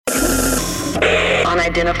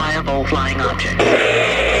unidentifiable flying object.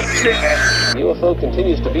 UFO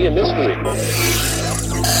continues to be a mystery.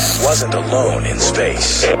 Wasn't alone in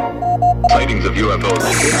space. Sightings of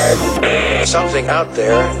UFOs. Something out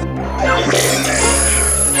there,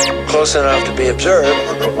 close enough to be observed.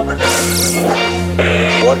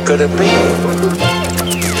 What could it be?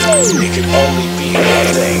 It could only be one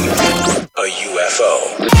thing: a UFO.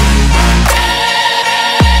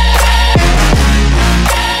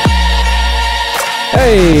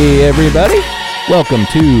 Hey everybody, welcome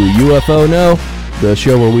to UFO No, the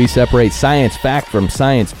show where we separate science fact from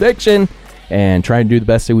science fiction and try to do the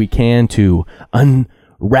best that we can to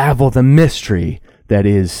unravel the mystery that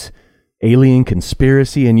is alien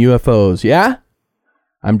conspiracy and UFOs. Yeah?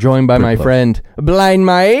 I'm joined by my friend Blind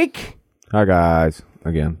Mike. Hi guys,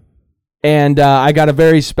 again. And I got a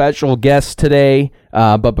very special guest today,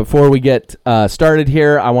 but before we get started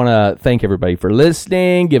here, I want to thank everybody for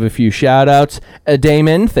listening, give a few shout-outs.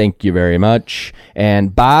 Damon, thank you very much.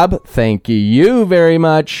 And Bob, thank you very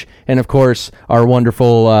much. And, of course, our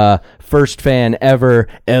wonderful first fan ever,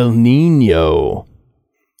 El Nino.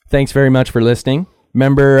 Thanks very much for listening.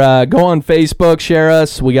 Remember, go on Facebook, share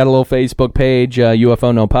us. We got a little Facebook page,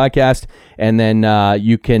 UFO No Podcast, and then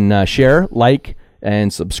you can share, like,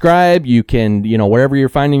 and subscribe. You can, wherever you're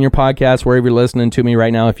finding your podcast, wherever you're listening to me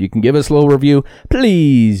right now, if you can give us a little review,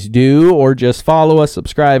 please do, or just follow us,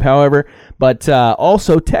 subscribe, however. But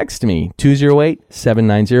also text me,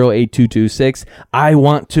 208-790-8226. I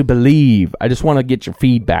want to believe. I just want to get your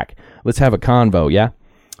feedback. Let's have a convo, yeah?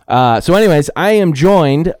 So anyways, I am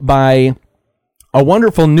joined by a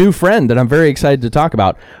wonderful new friend that I'm very excited to talk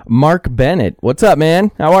about, Mark Bennett. What's up,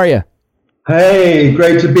 man? How are you? Hey,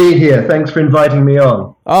 great to be here. Thanks for inviting me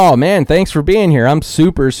on. Oh, man, thanks for being here. I'm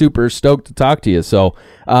super, super stoked to talk to you. So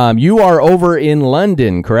you are over in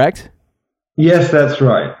London, correct? Yes, that's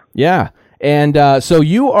right. Yeah. And so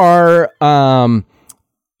you are,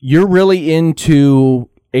 you're really into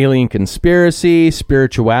alien conspiracy,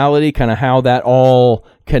 spirituality, kind of how that all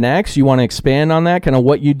connects. You want to expand on that, kind of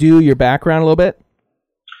what you do, your background a little bit?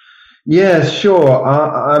 Yes, sure.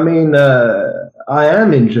 I mean, I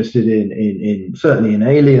am interested in certainly in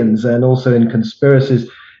aliens and also in conspiracies.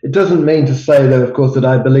 It doesn't mean to say, though, of course, that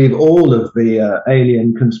I believe all of the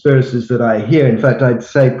alien conspiracies that I hear. In fact, I'd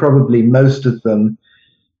say probably most of them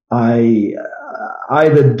I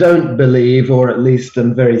either don't believe or at least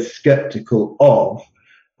am very skeptical of.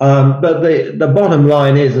 But the bottom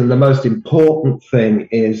line is, and the most important thing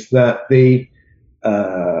is that the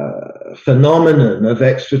phenomenon of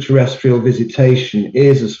extraterrestrial visitation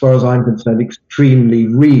is, as far as I'm concerned, extremely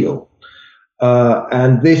real.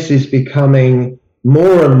 And this is becoming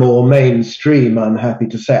more and more mainstream, I'm happy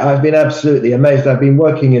to say. I've been absolutely amazed. I've been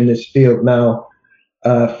working in this field now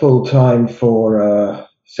full-time for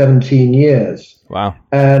 17 years. Wow.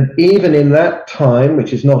 And even in that time,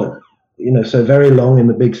 which is not so very long in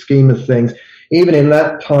the big scheme of things, even in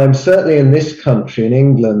that time, certainly in this country, in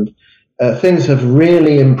England, things have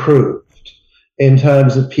really improved in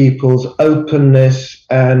terms of people's openness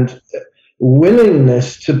and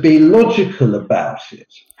willingness to be logical about it.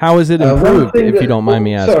 How is it improved, if you don't mind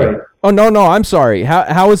me asking? Sorry. Oh, no, I'm sorry.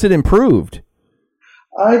 How is it improved?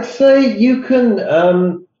 I'd say you can,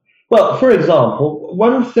 well, for example,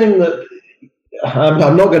 one thing that,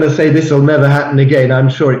 I'm not going to say this will never happen again, I'm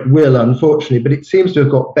sure it will, unfortunately, but it seems to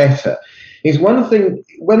have got better, is one thing,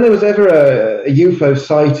 when there was ever a UFO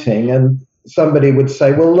sighting and somebody would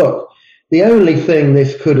say, well, look, the only thing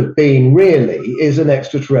this could have been really is an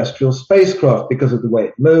extraterrestrial spacecraft because of the way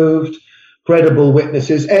it moved, credible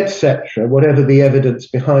witnesses, etc., whatever the evidence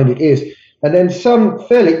behind it is. And then some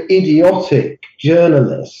fairly idiotic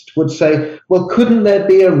journalist would say, well, couldn't there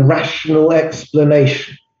be a rational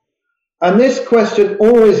explanation? And this question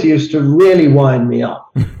always used to really wind me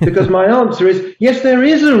up, because my answer is, yes, there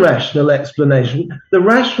is a rational explanation. The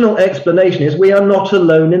rational explanation is we are not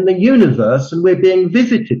alone in the universe and we're being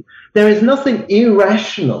visited. There is nothing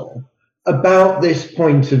irrational about this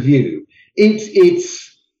point of view.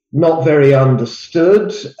 It's not very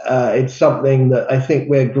understood. It's something that I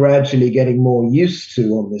think we're gradually getting more used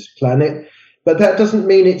to on this planet, but that doesn't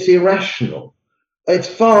mean it's irrational. It's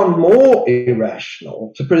far more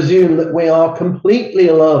irrational to presume that we are completely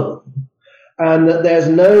alone and that there's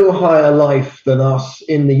no higher life than us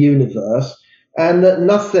in the universe and that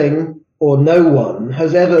nothing or no one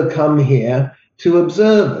has ever come here to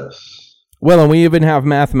observe us. Well, and we even have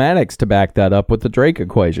mathematics to back that up with the Drake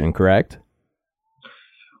equation, correct?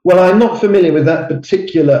 Well, I'm not familiar with that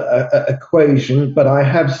particular equation, but I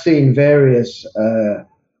have seen various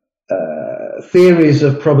theories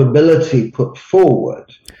of probability put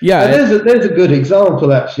forward. Yeah, And there's a good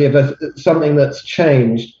example actually of something that's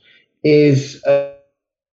changed is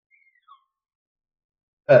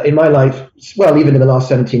in my life, well, even in the last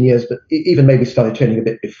 17 years, but even maybe started changing a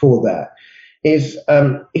bit before that, is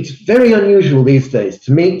it's very unusual these days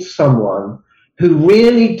to meet someone who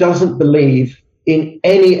really doesn't believe in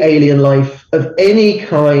any alien life of any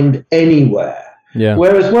kind anywhere. Yeah.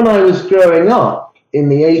 Whereas when I was growing up in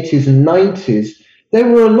the 80s and 90s, there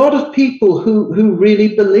were a lot of people who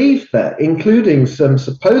really believed that, including some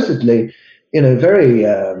supposedly, very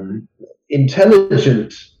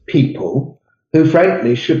intelligent people who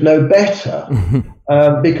frankly should know better,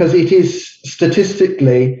 because it is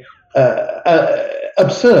statistically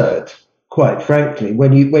absurd, quite frankly,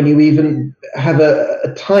 when you even have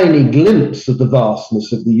a tiny glimpse of the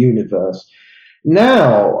vastness of the universe.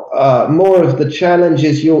 Now, more of the challenge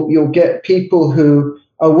is you'll get people who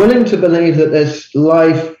are willing to believe that there's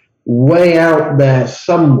life way out there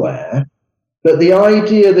somewhere, but the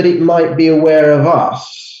idea that it might be aware of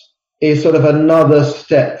us is sort of another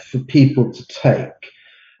step for people to take.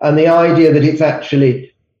 And the idea that it's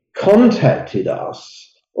actually contacted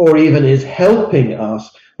us or even is helping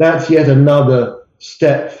us, that's yet another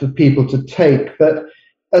step for people to take. But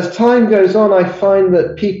as time goes on, I find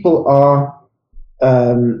that people are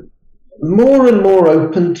more and more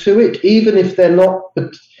open to it, even if they're not,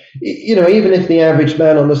 even if the average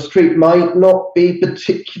man on the street might not be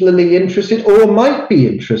particularly interested or might be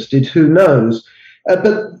interested, who knows?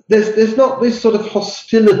 But there's not this sort of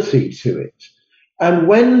hostility to it. And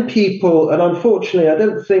when people, and unfortunately, I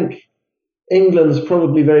don't think England's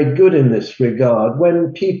probably very good in this regard,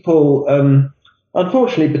 when people,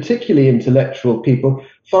 unfortunately, particularly intellectual people,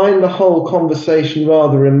 find the whole conversation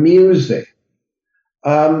rather amusing,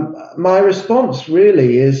 my response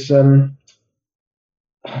really is, I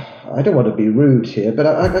don't want to be rude here, but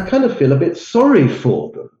I kind of feel a bit sorry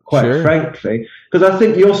for them, quite frankly, because I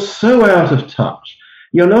think you're so out of touch.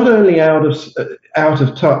 You're not only out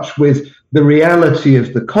of touch with the reality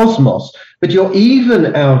of the cosmos, but you're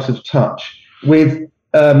even out of touch with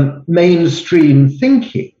mainstream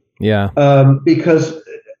thinking. Yeah. Because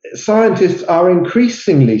scientists are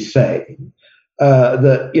increasingly saying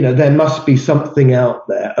that there must be something out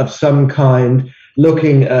there of some kind,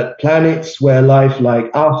 looking at planets where life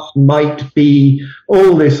like us might be,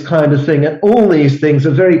 all this kind of thing. And all these things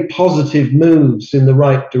are very positive moves in the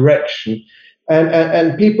right direction.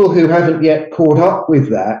 And people who haven't yet caught up with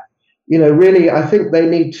that, really, I think they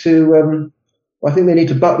need to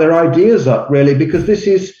butt their ideas up, really, because this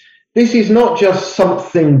is not just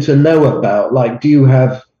something to know about, like, do you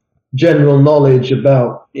have general knowledge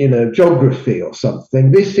about, geography or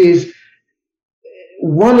something? This is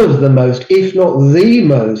one of the most, if not the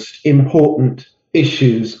most important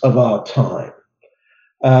issues of our time.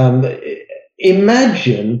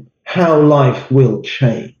 Imagine how life will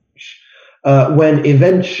change when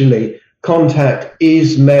eventually contact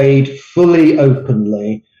is made fully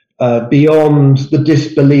openly, beyond the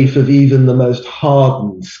disbelief of even the most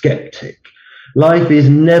hardened skeptic. Life is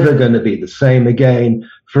never going to be the same again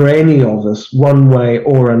for any of us, one way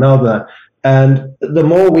or another. And the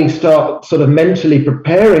more we start sort of mentally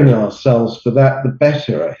preparing ourselves for that, the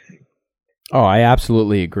better, I think. Oh, I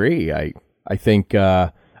absolutely agree. I think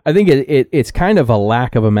it's kind of a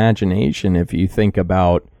lack of imagination if you think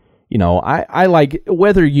about, I like,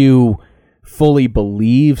 whether you fully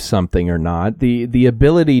believe something or not, the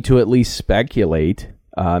ability to at least speculate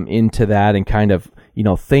into that and kind of,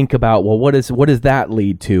 think about, well, what does that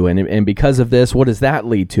lead to? And because of this, what does that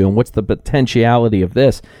lead to? And what's the potentiality of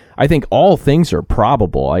this? I think all things are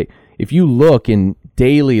probable. If you look in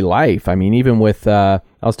daily life, I mean, even with, I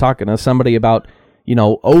was talking to somebody about,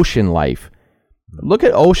 ocean life. Look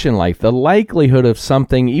at ocean life. The likelihood of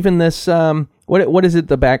something, even this, what is it,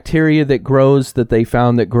 the bacteria that they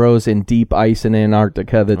found that grows in deep ice in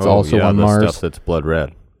Antarctica that's also on Mars? Stuff that's blood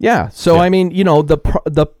red. Yeah. So, yeah. I mean,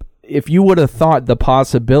 if you would have thought the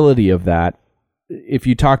possibility of that, if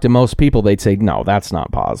you talk to most people, they'd say, no, that's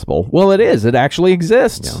not possible. Well, it is. It actually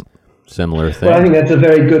exists. Yeah. Similar thing. Well, I think that's a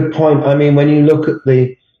very good point. I mean, when you look at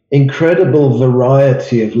the incredible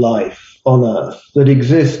variety of life on Earth that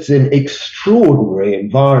exists in extraordinary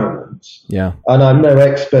environments. Yeah. And I'm no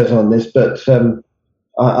expert on this, but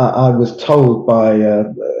I was told by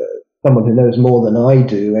someone who knows more than I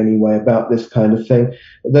do anyway about this kind of thing,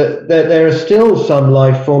 that there are still some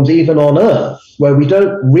life forms, even on Earth, where we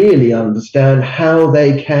don't really understand how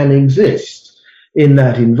they can exist in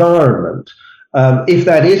that environment. If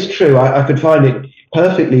that is true, I could find it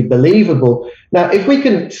perfectly believable. Now, if we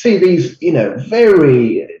can see these,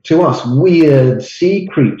 very, to us, weird sea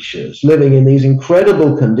creatures living in these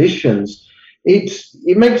incredible conditions,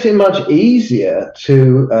 it makes it much easier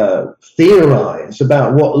to theorize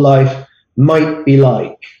about what life might be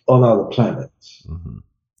like on other planets. Mm-hmm.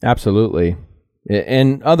 Absolutely.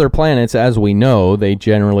 And other planets, as we know, they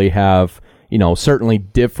generally have, certainly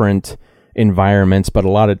different environments, but a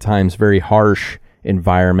lot of times very harsh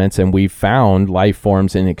environments. And we've found life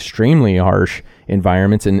forms in extremely harsh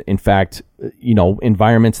environments. And in fact,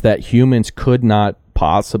 environments that humans could not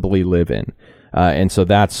possibly live in. And so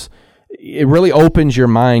it really opens your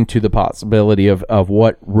mind to the possibility of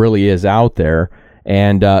what really is out there.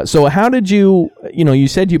 And so how did you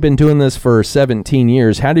said you've been doing this for 17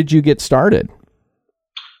 years. How did you get started?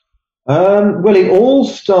 Well, it all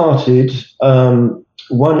started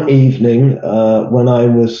one evening when I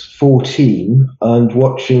was 14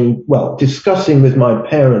 and discussing with my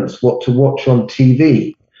parents what to watch on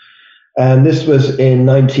TV. And this was in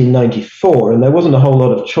 1994, and there wasn't a whole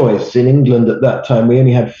lot of choice. In England at that time, we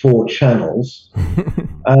only had 4 channels.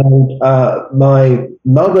 And my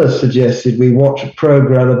mother suggested we watch a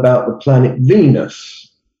program about the planet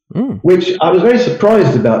Venus, which I was very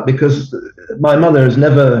surprised about because my mother had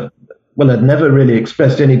never really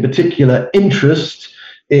expressed any particular interest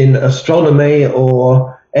in astronomy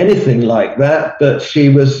or anything like that, but she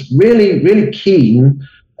was really, really keen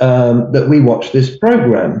that we watch this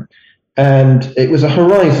program. And it was a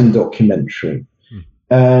Horizon documentary.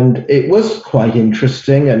 And it was quite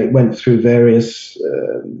interesting, and it went through various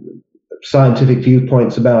scientific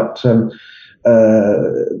viewpoints about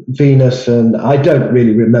Venus, and I don't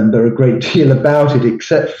really remember a great deal about it,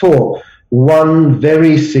 except for one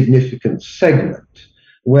very significant segment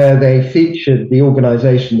where they featured the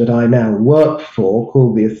organization that I now work for,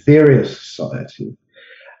 called the Etheria Society.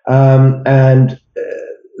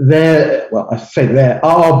 There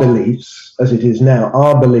are beliefs, as it is now,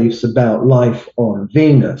 are beliefs about life on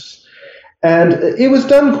Venus. And it was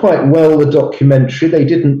done quite well, the documentary. They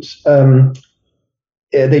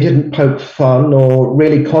didn't poke fun or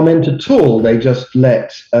really comment at all. They just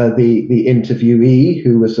let the interviewee,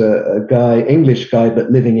 who was a English guy,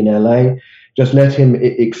 but living in LA, just let him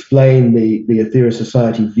explain the Etheria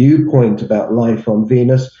Society viewpoint about life on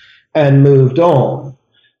Venus and moved on.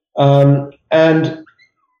 And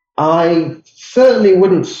I certainly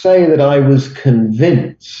wouldn't say that I was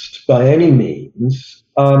convinced by any means,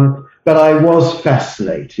 but I was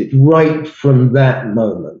fascinated right from that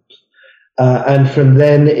moment. And from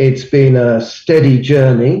then, it's been a steady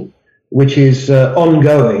journey, which is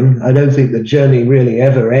ongoing. I don't think the journey really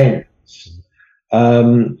ever ends.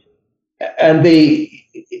 And I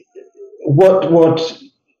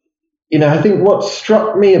think what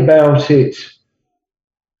struck me about it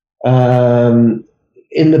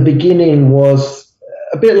in the beginning was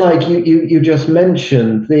a bit like you just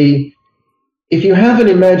mentioned. If you have an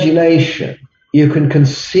imagination, you can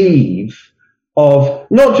conceive of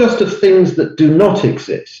not just of things that do not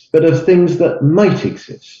exist, but of things that might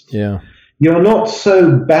exist. Yeah. You're not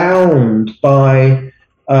so bound by,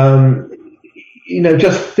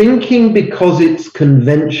 just thinking because it's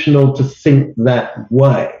conventional to think that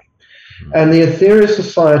way. And the Etheria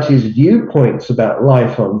Society's viewpoints about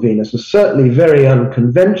life on Venus are certainly very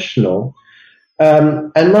unconventional,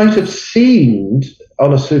 and might have seemed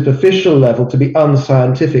on a superficial level to be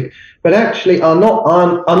unscientific, but actually are not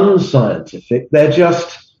unscientific. They're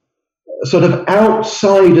just sort of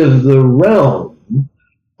outside of the realm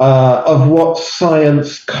of what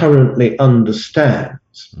science currently understands.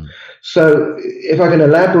 So if I can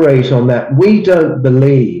elaborate on that, we don't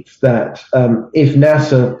believe that if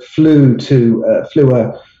NASA flew a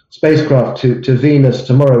spacecraft to Venus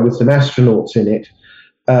tomorrow with some astronauts in it,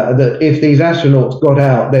 that if these astronauts got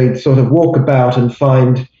out, they'd sort of walk about and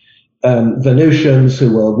find Venusians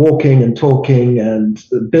who were walking and talking and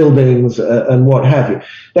buildings and what have you.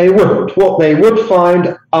 They wouldn't. What they would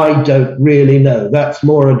find, I don't really know. That's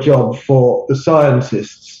more a job for the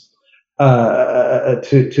scientists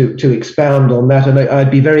to expound on that, and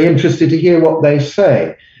I'd be very interested to hear what they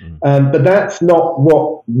say. But that's not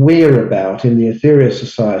what we're about in the Etheria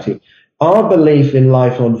Society. Our belief in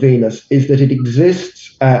life on Venus is that it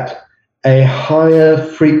exists at a higher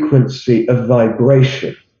frequency of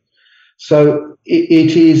vibration. So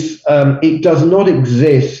it does not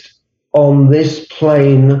exist on this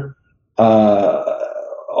plane, that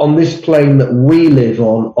we live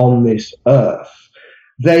on this Earth.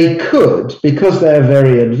 They could, because they're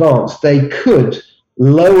very advanced, they could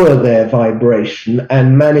lower their vibration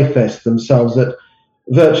and manifest themselves at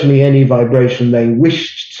virtually any vibration they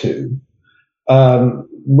wished to.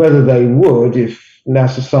 Whether they would, if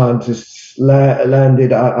NASA scientists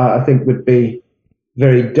landed, I think would be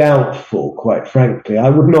very doubtful, quite frankly. I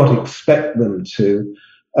would not expect them to.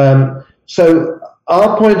 So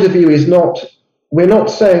our point of view is we're not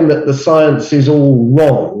saying that the science is all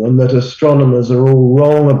wrong and that astronomers are all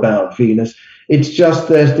wrong about Venus. It's just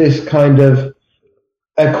there's this kind of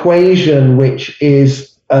equation which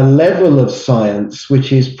is a level of science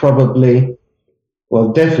which is probably,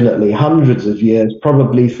 well, definitely hundreds of years,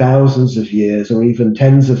 probably thousands of years, or even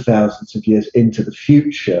tens of thousands of years into the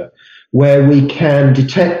future, where we can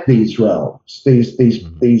detect these realms, these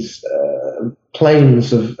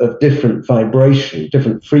planes of different vibration,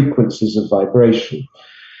 different frequencies of vibration.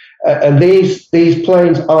 And these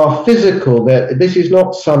planes are physical. This is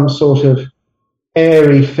not some sort of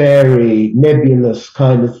airy-fairy, nebulous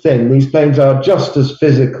kind of thing. These planes are just as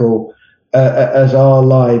physical as our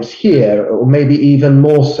lives here, or maybe even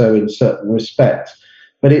more so in certain respects.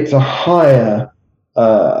 But it's a higher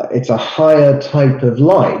type of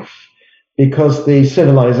life, because the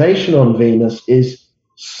civilization on Venus is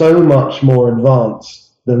so much more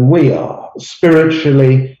advanced than we are,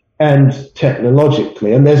 spiritually and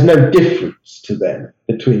technologically. And there's no difference to them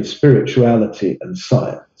between spirituality and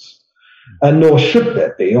science. And nor should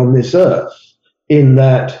there be on this earth, in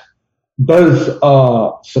that both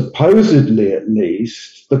are supposedly, at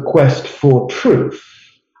least, the quest for truth.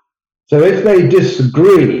 So if they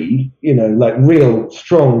disagree, like real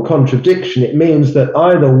strong contradiction, it means that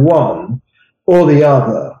either one or the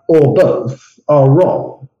other or both are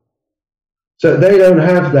wrong. So they don't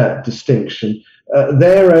have that distinction.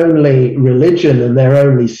 Their only religion and their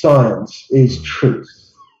only science is truth.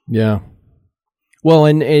 Yeah. Well,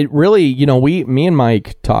 and it really, me and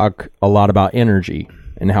Mike talk a lot about energy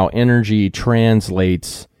and how energy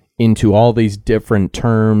translates into all these different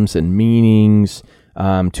terms and meanings,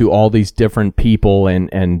 to all these different people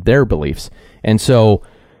and their beliefs. And so,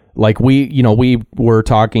 like we were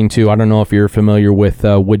talking to, I don't know if you're familiar with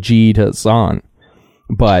Wajid Hassan,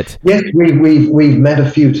 but yes, we've met a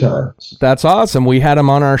few times. That's awesome. We had him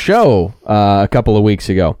on our show a couple of weeks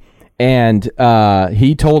ago, and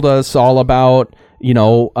he told us all about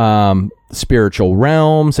spiritual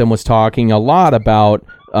realms, and was talking a lot about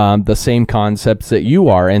the same concepts that you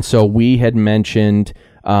are. And so we had mentioned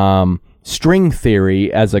string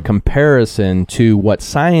theory as a comparison to what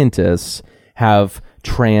scientists have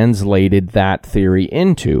translated that theory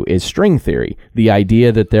into, is string theory. The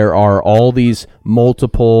idea that there are all these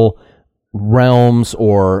multiple realms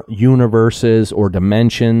or universes or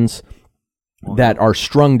dimensions that are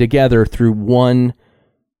strung together through one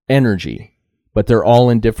energy, but they're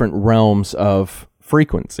all in different realms of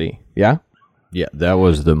frequency. Yeah? Yeah, that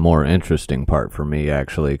was the more interesting part for me,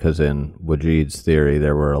 actually, because in Wajid's theory,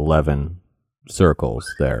 there were 11 circles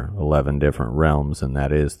there, 11 different realms, and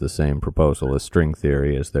that is the same proposal as string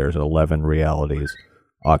theory, is there's 11 realities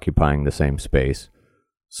occupying the same space,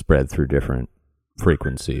 spread through different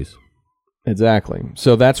frequencies. Exactly.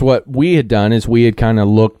 So that's what we had done, is we had kind of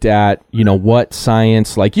looked at, what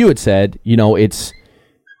science, like you had said, it's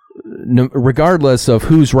regardless of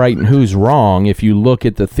who's right and who's wrong. If you look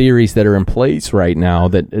at the theories that are in place right now,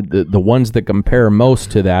 that the ones that compare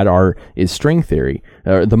most to that is string theory,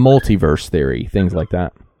 the multiverse theory, things like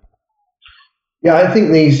that. Yeah, I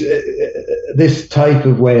think this type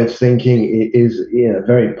of way of thinking is a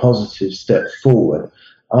very positive step forward.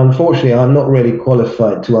 Unfortunately, I'm not really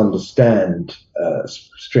qualified to understand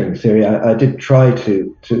string theory. I did try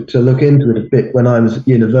to look into it a bit when I was at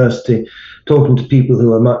university, talking to people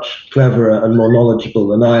who are much cleverer and more knowledgeable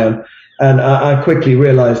than I am. And I quickly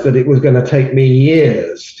realized that it was going to take me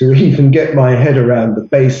years to even get my head around the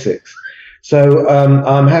basics. So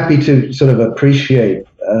I'm happy to sort of appreciate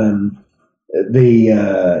the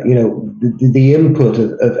input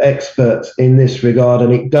of experts in this regard,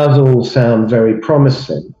 and it does all sound very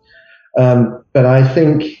promising. But I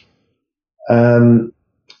think,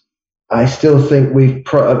 I still think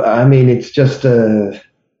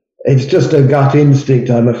it's just a gut instinct,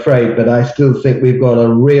 I'm afraid, but I still think we've got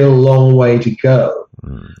a real long way to go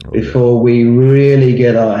before we really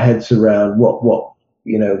get our heads around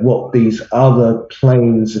what these other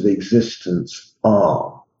planes of existence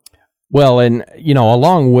are. Well, and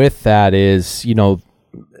along with that is,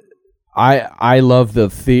 I love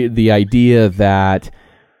the idea that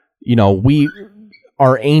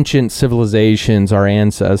our ancient civilizations, our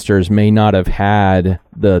ancestors may not have had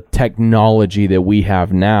the technology that we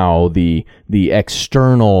have now, the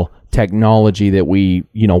external technology that we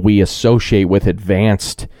associate with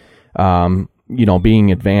advanced,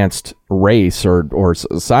 being advanced race or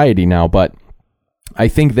society now. But I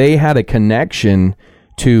think they had a connection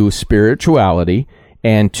to spirituality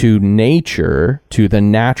and to nature, to the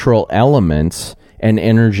natural elements and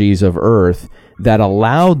energies of Earth that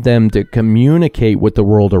allowed them to communicate with the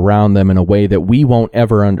world around them in a way that we won't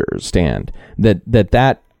ever understand.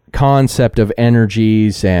 That concept of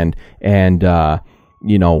energies and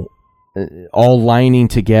all lining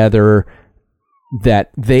together,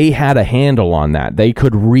 that they had a handle on that. They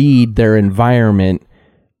could read their environment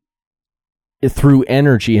through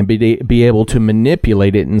energy and be able to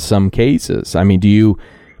manipulate it in some cases. I mean,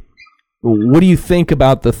 what do you think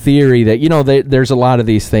about the theory that, there's a lot of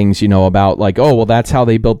these things, about like, oh, well, that's how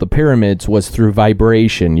they built the pyramids, was through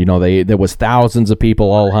vibration. There was thousands of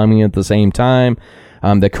people all humming at the same time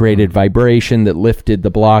that created vibration that lifted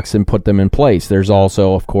the blocks and put them in place. There's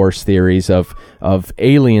also, of course, theories of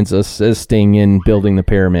aliens assisting in building the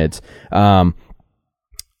pyramids. And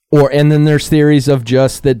then there's theories of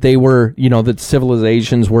just that they were, that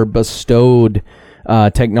civilizations were bestowed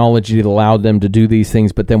technology that allowed them to do these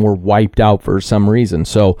things, but then were wiped out for some reason.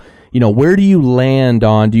 So, where do you land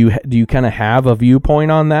on? Do you kind of have a viewpoint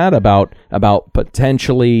on that about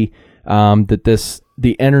potentially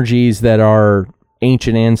the energies that our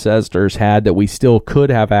ancient ancestors had that we still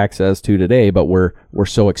could have access to today, but we're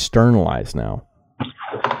so externalized now?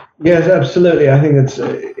 Yes, absolutely. I think it's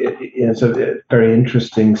a very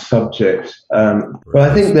interesting subject. But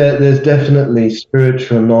I think that there's definitely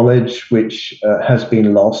spiritual knowledge which has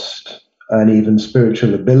been lost, and even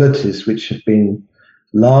spiritual abilities which have been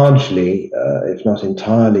largely, if not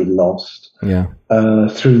entirely, lost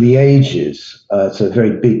through the ages. It's a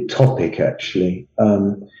very big topic, actually.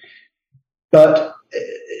 But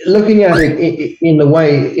looking at it in the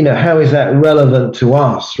way, how is that relevant to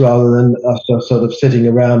us, rather than us sort of sitting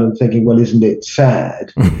around and thinking, well, isn't it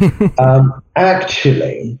sad?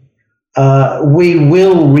 Actually, we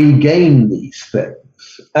will regain these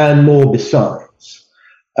things and more besides.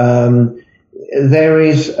 There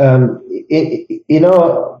is, in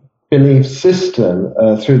our belief system,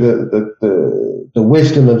 through the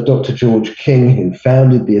wisdom of Dr. George King, who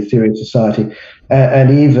founded the Aetherius Society,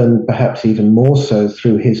 and perhaps even more so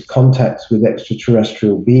through his contacts with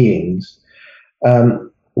extraterrestrial beings,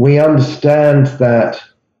 we understand that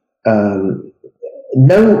no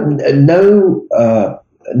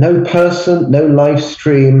person, no life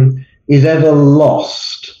stream is ever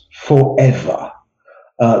lost forever.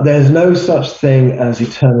 There's no such thing as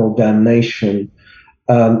eternal damnation.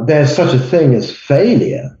 There's such a thing as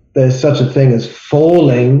failure. There's such a thing as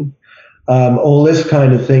falling, all this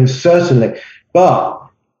kind of thing, certainly. But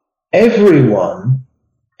everyone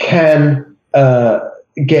can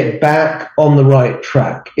get back on the right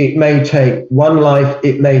track. It may take one life,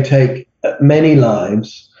 it may take many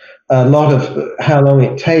lives. A lot of how long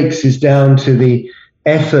it takes is down to the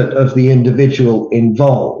effort of the individual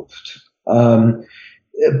involved.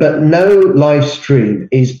 But no life stream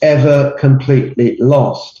is ever completely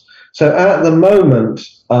lost. So at the moment,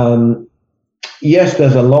 yes,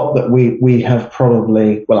 there's a lot that we have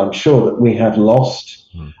probably, well, I'm sure that we have lost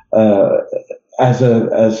as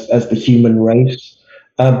the human race,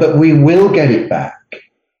 but we will get it back.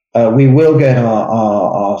 We will get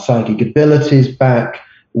our psychic abilities back.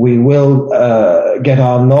 We will get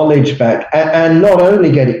our knowledge back, and not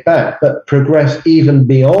only get it back, but progress even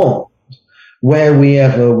beyond where we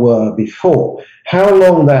ever were before. How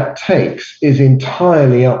long that takes is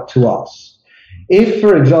entirely up to us. If,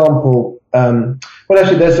 for example,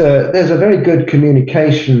 there's a very good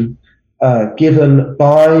communication given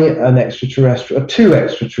by an extraterrestrial, two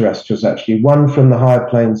extraterrestrials actually, one from the higher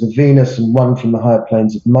planes of Venus and one from the higher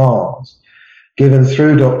planes of Mars, given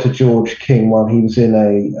through Dr. George King while he was in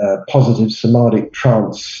a positive somatic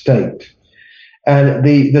trance state. And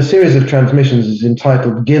the series of transmissions is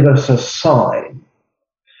entitled "Give Us a Sign."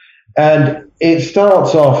 And it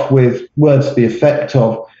starts off with words to the effect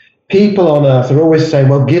of, people on Earth are always saying,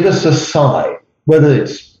 well, give us a sign, whether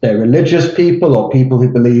they're religious people or people who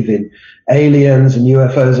believe in aliens and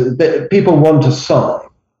UFOs. People want a sign,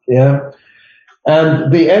 yeah?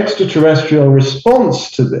 And the extraterrestrial response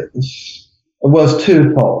to this was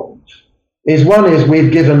twofold. One is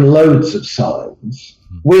we've given loads of signs.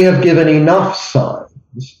 We have given enough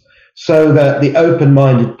signs so that the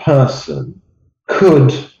open-minded person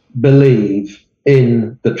could believe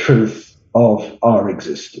in the truth of our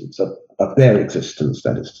existence, of their existence,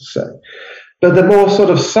 that is to say. But the more sort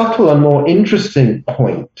of subtle and more interesting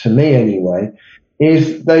point, to me anyway,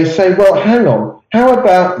 is they say, well, hang on, how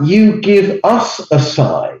about you give us a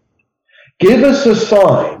sign? Give us a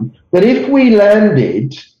sign that if we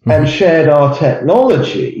landed and shared our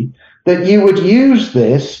technology, that you would use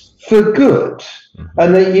this for good,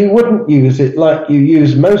 and that you wouldn't use it like you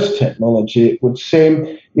use most technology, it would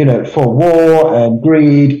seem, for war and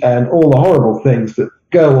greed and all the horrible things that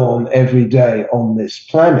go on every day on this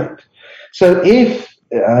planet. So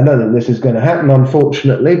I know that this is going to happen,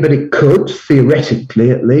 unfortunately, but it could,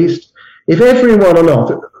 theoretically at least, if everyone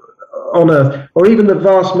on Earth, or even the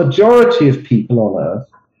vast majority of people on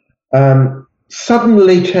Earth,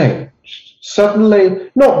 suddenly changed, suddenly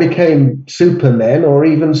not became supermen or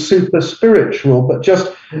even super spiritual, but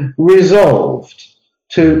just resolved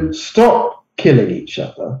to stop killing each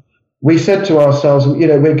other. We said to ourselves,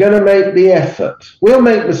 we're going to make the effort. We'll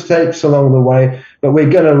make mistakes along the way, but we're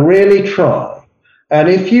going to really try. And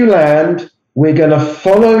if you land, we're going to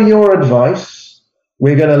follow your advice.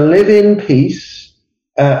 We're going to live in peace,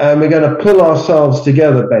 and we're going to pull ourselves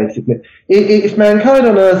together, basically. If mankind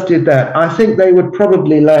on Earth did that, I think they would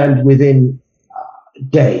probably land within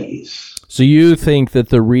days. So you think that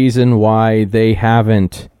the reason why they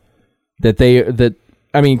haven't,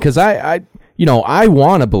 because I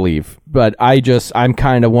want to believe, but I'm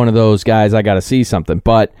kind of one of those guys, I got to see something.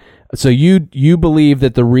 But so you believe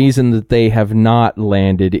that the reason that they have not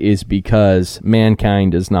landed is because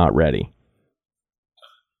mankind is not ready?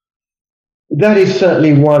 That is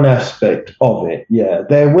certainly one aspect of it, yeah.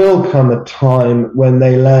 There will come a time when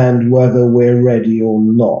they land whether we're ready or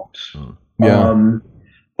not. Yeah.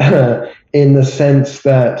 In the sense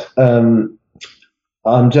that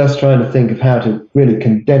I'm just trying to think of how to really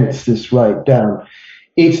condense this right down.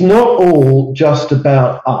 It's not all just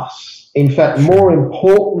about us. In fact, more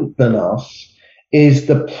important than us is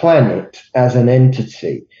the planet as an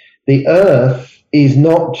entity. The Earth is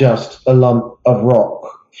not just a lump of rock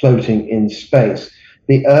floating in space.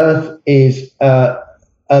 The Earth is a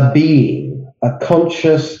being, a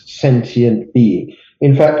conscious, sentient being.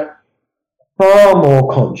 In fact, far more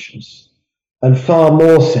conscious and far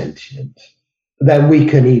more sentient than we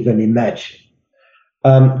can even imagine.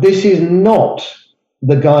 This is not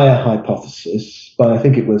the Gaia hypothesis by, I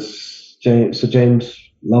think it was Sir James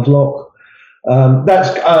Lovelock.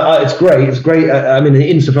 It's great. It's great.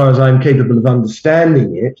 Insofar as I'm capable of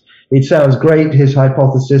understanding it, it sounds great, his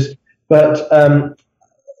hypothesis, but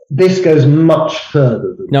this goes much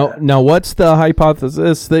further than that. Now, what's the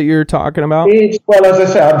hypothesis that you're talking about? Well, as I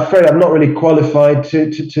say, I'm afraid I'm not really qualified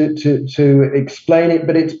to explain it,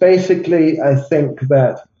 but it's basically, I think,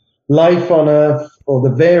 that life on Earth, or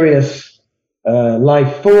the various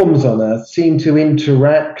life forms on Earth, seem to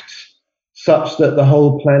interact such that the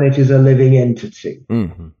whole planet is a living entity.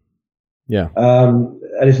 Mm-hmm. Yeah.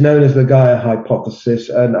 And it's known as the Gaia hypothesis,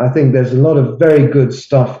 and I think there's a lot of very good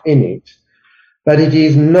stuff in it, but it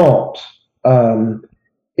is not,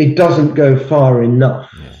 it doesn't go far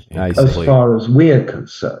enough as far as we're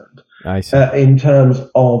concerned, in terms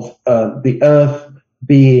of the Earth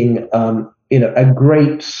being, a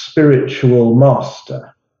great spiritual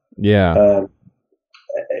master. Yeah.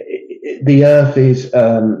 The Earth is,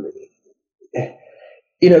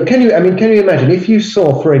 can you imagine if you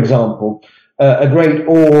saw, for example, a great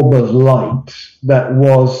orb of light that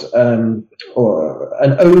was, or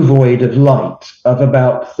an ovoid of light of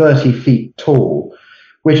about 30 feet tall,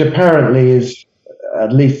 which apparently is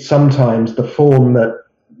at least sometimes the form that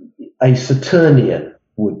a Saturnian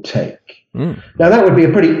would take. Now that would be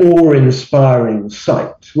a pretty awe-inspiring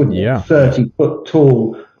sight, wouldn't it? 30-foot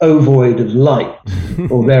tall ovoid of light,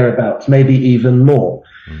 or thereabouts, maybe even more.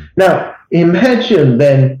 Now, imagine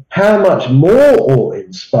then how much more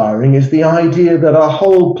awe-inspiring is the idea that our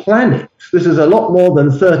whole planet, this is a lot more than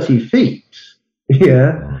 30 feet,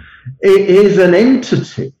 it is an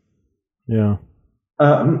entity. Yeah.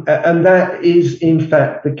 And that is, in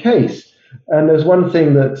fact, the case. And there's one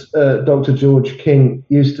thing that Dr. George King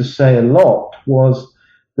used to say a lot, was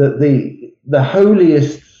that the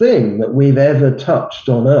holiest thing that we've ever touched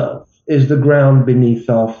on Earth is the ground beneath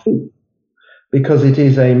our feet, because it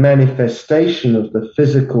is a manifestation of the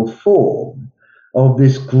physical form of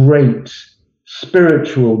this great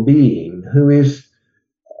spiritual being who is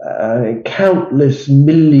countless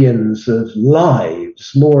millions of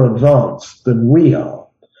lives more advanced than we are.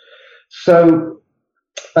 So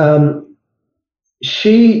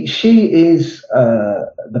she is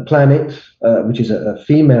the planet, which is a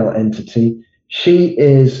female entity. She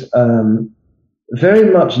is very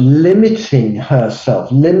much limiting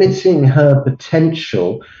herself, limiting her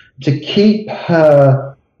potential to keep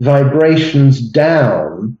her vibrations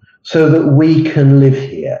down so that we can live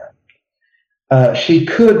here. She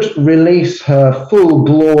could release her full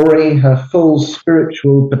glory, her full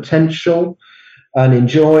spiritual potential, and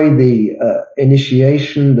enjoy the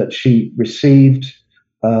initiation that she received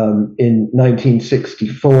in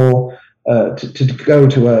 1964 to go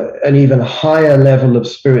to an even higher level of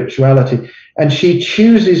spirituality. And she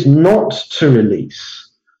chooses not to release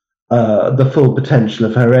the full potential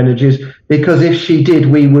of her energies, because if she did,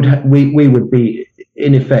 we would be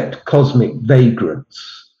in effect cosmic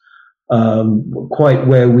vagrants. Quite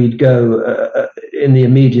where we'd go in the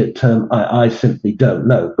immediate term, I simply don't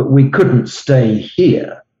know. But we couldn't stay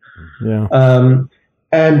here. Yeah.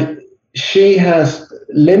 And she has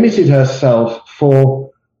limited herself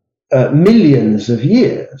for millions of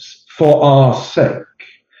years for our sake.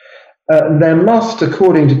 There must,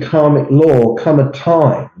 according to karmic law, come a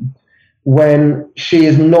time when she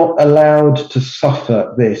is not allowed to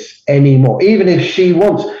suffer this anymore, even if she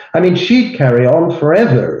wants. I mean, she'd carry on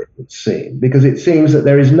forever, it would seem, because it seems that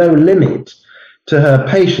there is no limit to her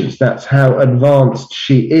patience. That's how advanced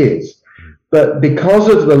she is. But because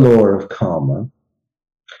of the law of karma,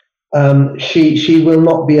 she will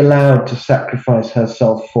not be allowed to sacrifice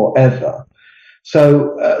herself forever.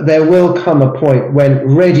 So there will come a point when,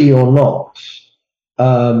 ready or not,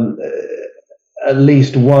 at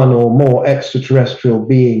least one or more extraterrestrial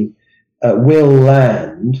being will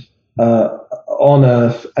land on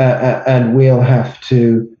Earth, and we'll have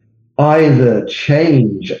to either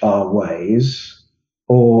change our ways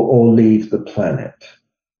or leave the planet.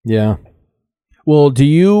 Yeah. Well, do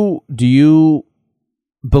you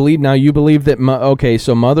believe now? You believe that?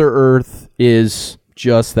 So Mother Earth is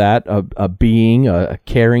just that, a being, a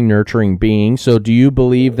caring, nurturing being. So do you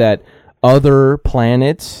believe that other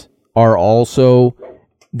planets are also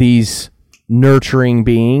these nurturing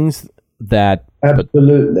beings that?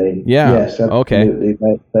 Absolutely. Yeah. Yes. Absolutely.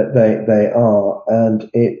 Okay. They are, and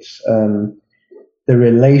it's the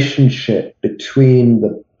relationship between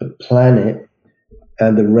the planet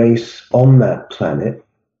and the race on that planet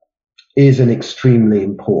is an extremely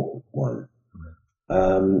important one.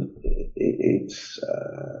 It's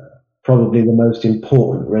probably the most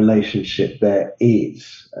important relationship there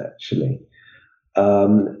is, actually.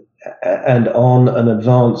 And on an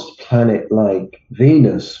advanced planet like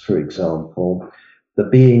Venus, for example, the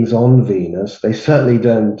beings on Venus, they certainly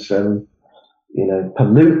don't,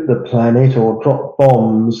 pollute the planet or drop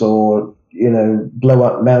bombs or, blow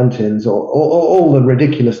up mountains or all the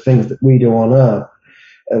ridiculous things that we do on Earth.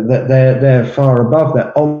 That they're far above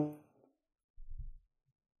that. On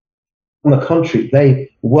the contrary, they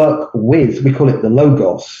work with, we call it the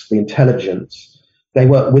logos, the intelligence. They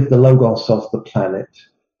work with the logos of the planet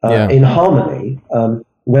in harmony,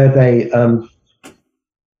 where they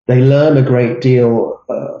learn a great deal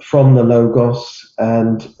from the logos,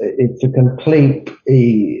 and it's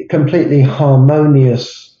a completely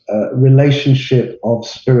harmonious relationship of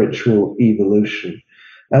spiritual evolution.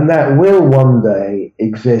 And that will one day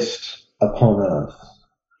exist upon Earth.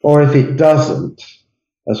 Or if it doesn't,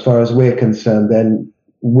 as far as we're concerned, then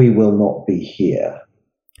we will not be here.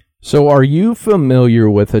 So are you familiar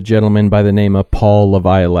with a gentleman by the name of Paul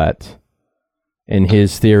LaViolette and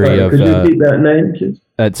his theory of... Could you repeat that name, please?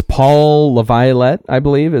 It's Paul LaViolette, I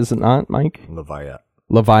believe, is it not, Mike? Laviolette.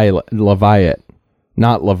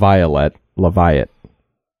 Not LaViolette, Laviolette.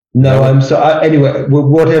 No, I'm sorry. Anyway,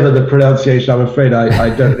 whatever the pronunciation, I'm afraid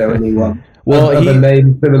I don't know anyone. Well, a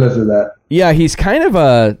name similar to that. Yeah, he's kind of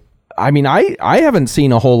a. I mean, I haven't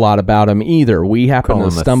seen a whole lot about him either. We happen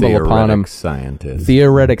to stumble upon him.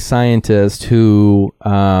 Theoretic scientist who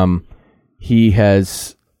he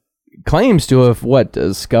has claims to have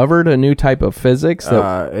discovered a new type of physics.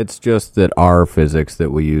 It's just that our physics that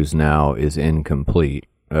we use now is incomplete.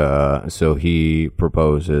 So he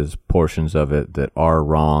proposes portions of it that are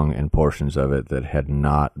wrong and portions of it that had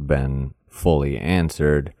not been fully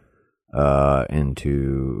answered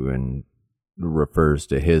and refers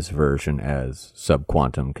to his version as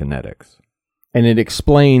subquantum kinetics. And it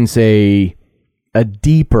explains a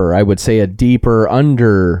deeper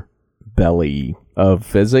underbelly of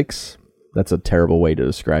physics. That's a terrible way to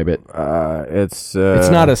describe it. It's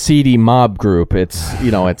not a seedy mob group. It's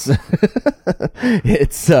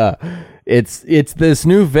it's this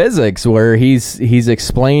new physics where he's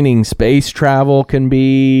explaining space travel can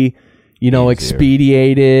be easier.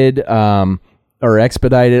 expedited or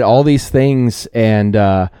expedited, all these things,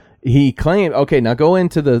 and he claimed. Okay, now go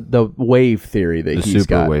into the wave theory that he's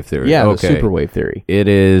got. The superwave theory. Yeah, okay. The superwave theory. It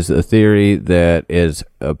is a theory that is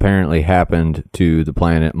apparently happened to the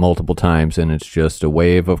planet multiple times, and it's just a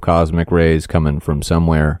wave of cosmic rays coming from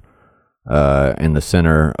somewhere in the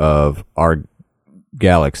center of our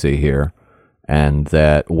galaxy here, and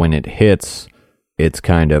that when it hits, it's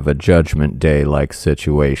kind of a judgment day-like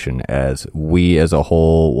situation, as we as a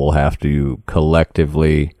whole will have to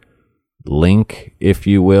collectively link, if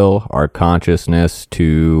you will, our consciousness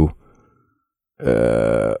to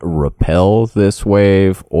repel this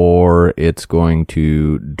wave, or it's going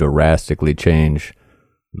to drastically change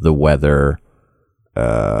the weather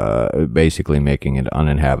basically making it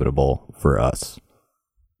uninhabitable for us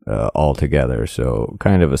altogether. So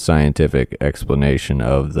kind of a scientific explanation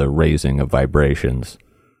of the raising of vibrations.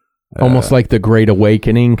 Almost like the Great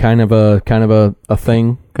Awakening, kind of a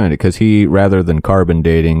thing. Kind of, because he, rather than carbon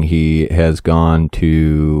dating, he has gone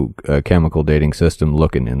to a chemical dating system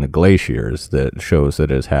looking in the glaciers that shows that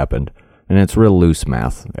it has happened. And it's real loose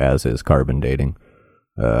math, as is carbon dating.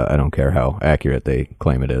 I don't care how accurate they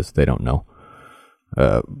claim it is. They don't know.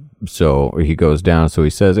 So he goes down. So he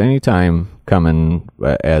says anytime coming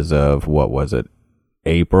as of, what was it,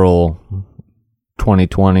 April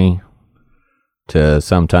 2020 to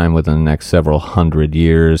sometime within the next several hundred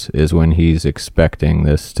years is when he's expecting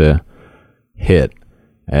this to hit.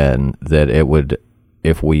 And that it would,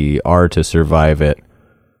 if we are to survive it,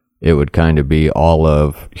 it would kind of be all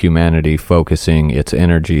of humanity focusing its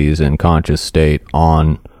energies and conscious state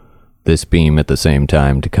on this beam at the same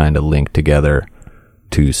time to kind of link together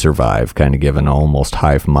to survive, kind of give an almost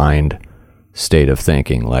hive mind state of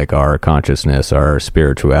thinking, like our consciousness, our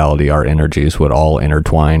spirituality, our energies would all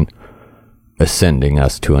intertwine, ascending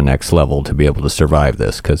us to a next level to be able to survive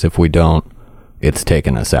this, because if we don't, it's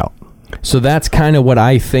taking us out. So that's kind of what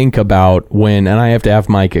I think about when, and I have to have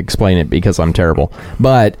Mike explain it because I'm terrible,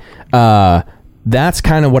 but that's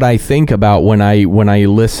kind of what I think about when I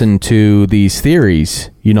listen to these theories,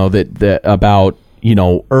 you know, that about, you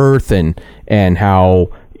know, Earth and how,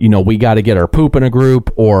 you know, we got to get our poop in a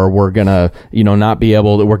group or we're going to, you know, not be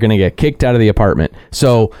able to, we're going to get kicked out of the apartment.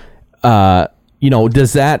 So, you know,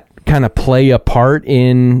 does that kind of play a part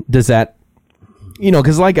in, does that, you know,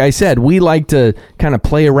 because like I said, we like to kind of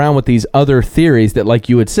play around with these other theories that, like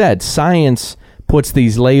you had said, science puts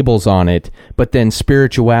these labels on it, but then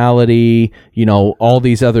spirituality, you know, all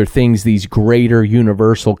these other things, these greater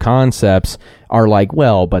universal concepts are like,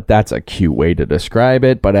 well, but that's a cute way to describe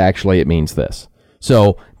it, but actually it means this.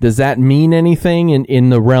 So does that mean anything in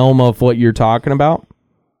the realm of what you're talking about?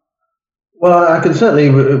 Well, I can certainly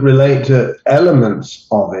relate to elements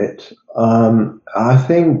of it. I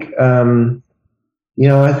think, you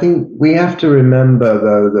know, I think we have to remember,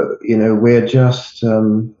 though, that, you know, we're just,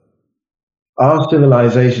 our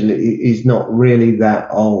civilization is not really that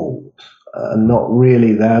old, not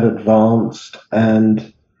really that advanced.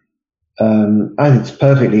 And I think it's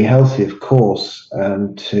perfectly healthy, of course,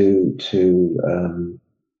 to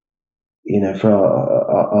you know, for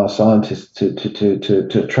our scientists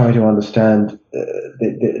to try to understand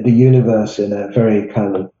the universe in a very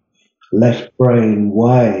kind of left brain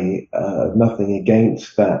way. Nothing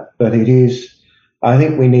against that, but it is, I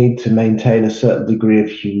think we need to maintain a certain degree of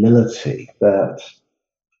humility that,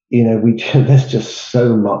 you know, there's just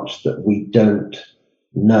so much that we don't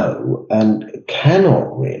know and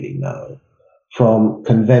cannot really know from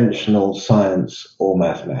conventional science or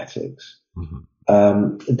mathematics. Mm-hmm.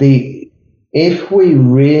 If we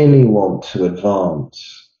really want to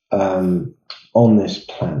advance on this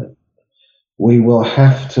planet, we will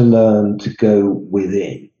have to learn to go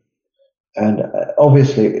within. And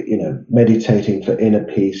obviously, you know, meditating for inner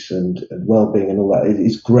peace and well-being and all that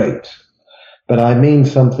is great. But I mean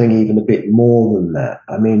something even a bit more than that.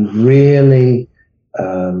 I mean, really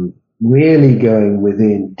going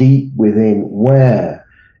within, deep within, where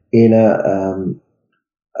in a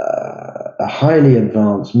highly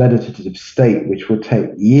advanced meditative state, which would take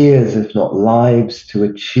years, if not lives, to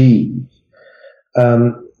achieve,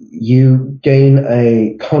 you gain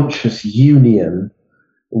a conscious union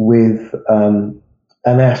with an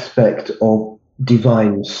aspect of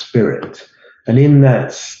divine spirit. And in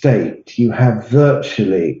that state, you have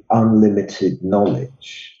virtually unlimited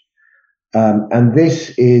knowledge. And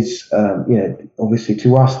this is, you know, obviously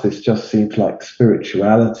to us, this just seems like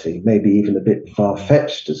spirituality, maybe even a bit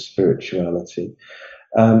far-fetched as spirituality.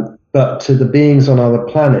 But to the beings on other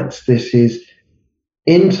planets, this is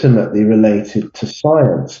intimately related to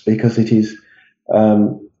science, because it is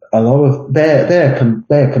a lot of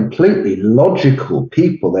they're completely logical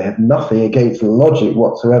people. They have nothing against logic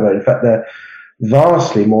whatsoever. In fact, they're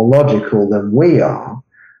vastly more logical than we are.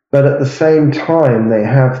 But at the same time, they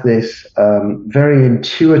have this very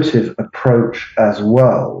intuitive approach as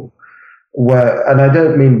well. And I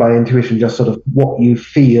don't mean by intuition just sort of what you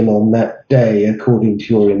feel on that day according to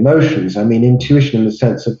your emotions. I mean intuition in the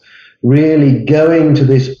sense of really going to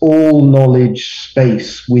this all-knowledge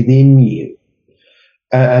space within you.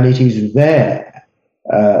 And it is there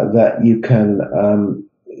that you can,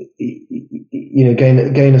 you know,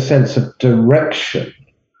 gain a sense of direction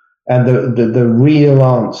and the real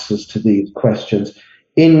answers to these questions.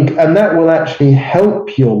 And that will actually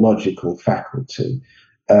help your logical faculty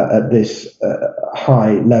at this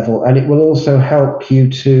high level, and it will also help you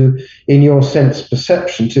to, in your sense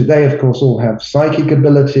perception, too. They, of course, all have psychic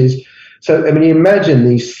abilities. So, I mean, you imagine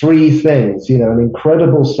these three things, you know, an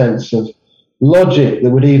incredible sense of logic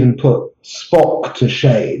that would even put Spock to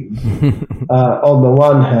shame on the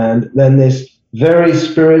one hand, then this very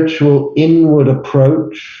spiritual inward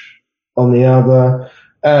approach on the other,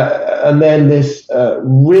 and then this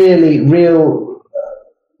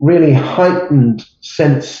really heightened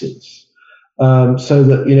senses, so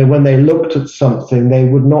that, you know, when they looked at something, they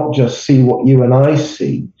would not just see what you and I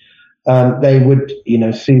see. They would, you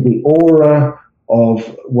know, see the aura of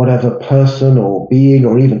whatever person or being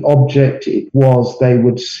or even object it was. They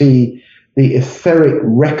would see the etheric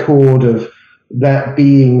record of that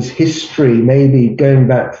being's history, maybe going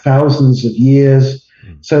back thousands of years.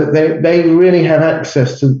 So they really have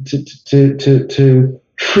access to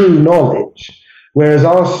true knowledge. Whereas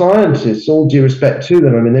our scientists, all due respect to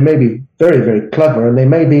them, I mean, they may be very, very clever, and they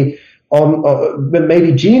may be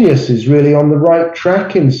maybe geniuses really on the right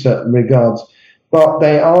track in certain regards, but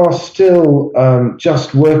they are still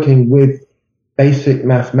just working with basic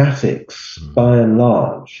mathematics by and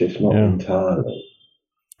large, if not entirely.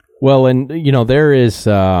 Well, and, you know, there is,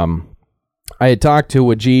 I had talked to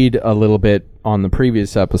Wajid a little bit on the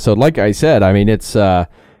previous episode. Like I said, I mean, it's,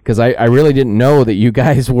 because I really didn't know that you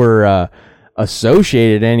guys were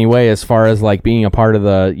associated anyway, as far as like being a part of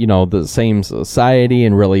the, you know, the same society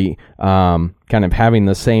and really kind of having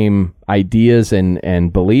the same ideas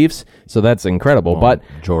and beliefs. So that's incredible. Well, but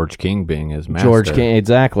George King being his master. George King,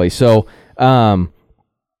 exactly. So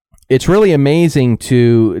it's really amazing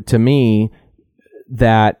to me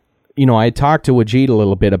that, you know, I talked to Wajid a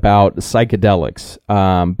little bit about psychedelics,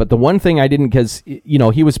 but the one thing I didn't, because, you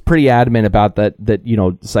know, he was pretty adamant about that, you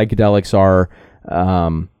know, psychedelics are,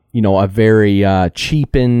 you know, a very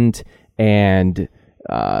cheapened and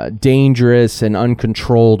dangerous and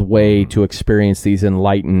uncontrolled way to experience these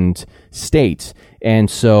enlightened states. And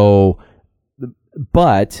so,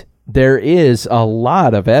 but there is a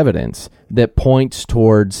lot of evidence that points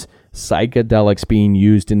towards psychedelics being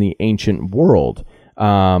used in the ancient world,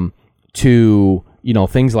 to, you know,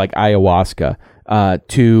 things like ayahuasca,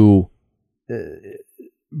 to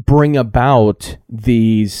bring about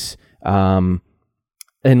these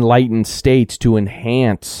enlightened states, to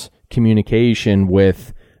enhance communication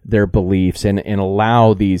with their beliefs and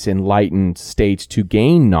allow these enlightened states to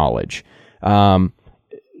gain knowledge.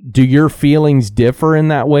 Do your feelings differ in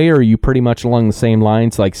that way, or are you pretty much along the same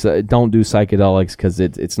lines? Like, don't do psychedelics because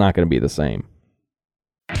it's not going to be the same.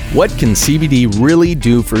 What can CBD really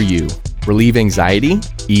do for you? Relieve anxiety?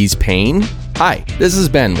 Ease pain? Hi, this is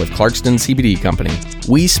Ben with Clarkston CBD Company.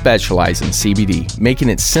 We specialize in CBD, making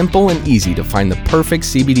it simple and easy to find the perfect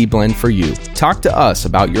CBD blend for you. Talk to us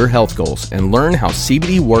about your health goals and learn how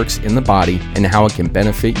CBD works in the body and how it can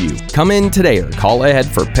benefit you. Come in today or call ahead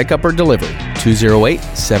for pickup or delivery.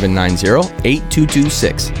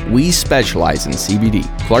 208-790-8226. We specialize in CBD.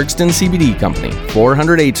 Clarkston CBD Company,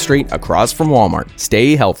 408th Street, across from Walmart.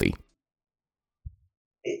 Stay healthy.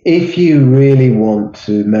 If you really want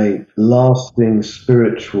to make lasting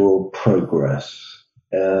spiritual progress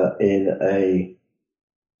in a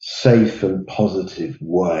safe and positive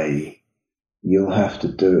way, you'll have to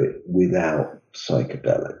do it without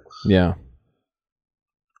psychedelics. Yeah.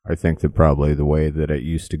 I think that probably the way that it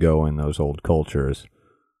used to go in those old cultures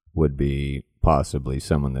would be possibly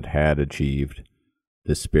someone that had achieved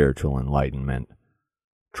this spiritual enlightenment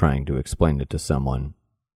trying to explain it to someone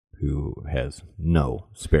who has no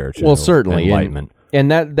spiritual enlightenment.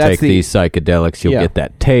 And that's take these psychedelics, you'll get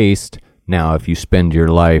that taste. Now, if you spend your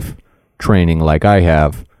life training like I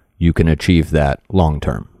have, you can achieve that long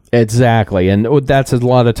term. Exactly. And that's a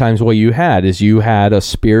lot of times what you had a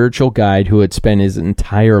spiritual guide who had spent his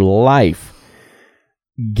entire life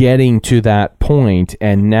getting to that point,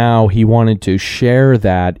 and now he wanted to share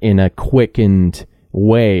that in a quickened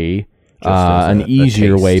way, an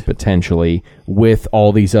easier way potentially, with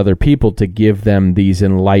all these other people to give them these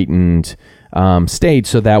enlightened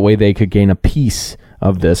states, so that way they could gain a piece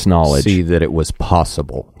of this knowledge. See that it was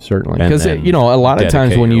possible. Certainly. Because, you know, a lot of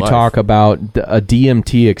times when you talk about a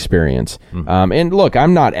DMT experience, and look,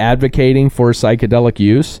 I'm not advocating for psychedelic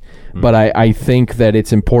use, but I think that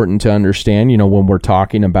it's important to understand, you know, when we're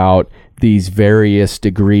talking about these various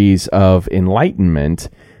degrees of enlightenment,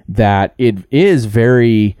 that it is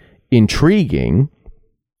very intriguing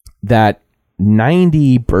that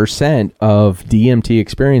 90% of DMT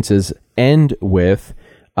experiences end with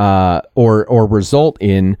or result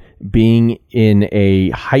in being in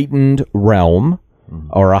a heightened realm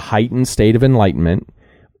or a heightened state of enlightenment,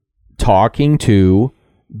 talking to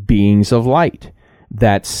beings of light.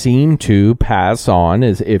 that seem to pass on,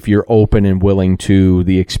 as if you're open and willing to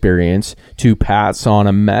the experience, to pass on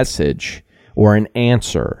a message or an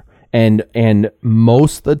answer. And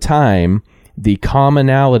most of the time, the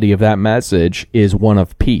commonality of that message is one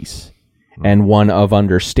of peace and one of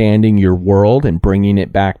understanding your world and bringing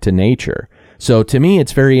it back to nature. So to me,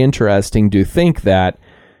 it's very interesting to think that,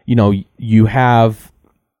 you know, you have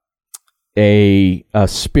a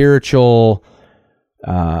spiritual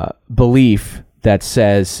belief that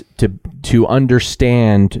says to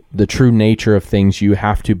understand the true nature of things, you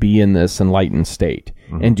have to be in this enlightened state.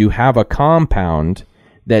 And to have a compound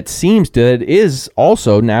that is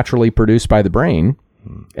also naturally produced by the brain,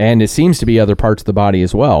 and it seems to be other parts of the body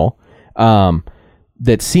as well,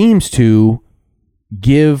 that seems to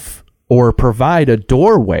give or provide a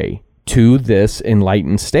doorway to this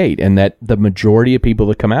enlightened state, and that the majority of people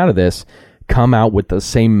that come out of this come out with the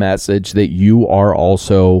same message that you are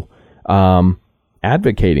also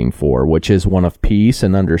advocating for, which is one of peace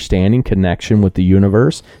and understanding, connection with the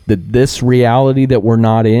universe, that this reality that we're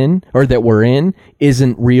not in, or that we're in,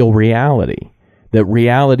 isn't real reality. That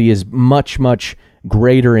reality is much, much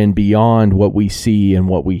greater and beyond what we see and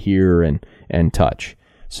what we hear and touch.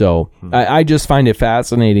 So I just find it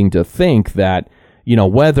fascinating to think that, you know,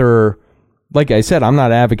 whether, like I said, I'm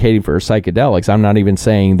not advocating for psychedelics. I'm not even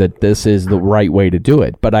saying that this is the right way to do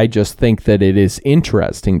it. But I just think that it is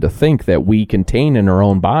interesting to think that we contain in our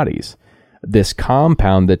own bodies this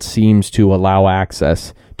compound that seems to allow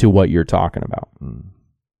access to what you're talking about.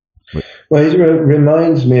 Well, it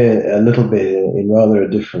reminds me a little bit, in rather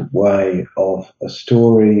a different way, of a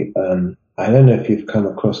story. I don't know if you've come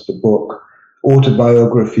across the book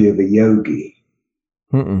Autobiography of a Yogi.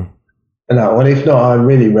 No, and if not, I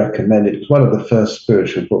really recommend it. It was one of the first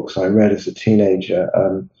spiritual books I read as a teenager.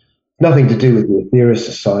 Nothing to do with the Aetherius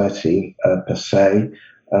Society per se,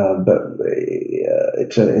 but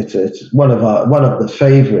it's one of the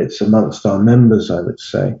favorites amongst our members, I would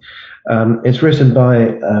say. It's written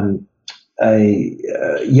by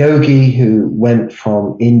a yogi who went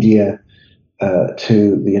from India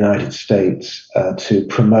to the United States to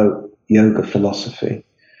promote yoga philosophy.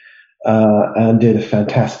 And did a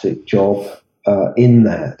fantastic job in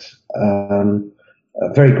that.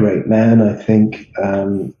 A very great man, I think.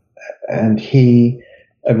 And he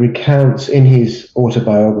recounts in his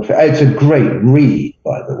autobiography. It's a great read,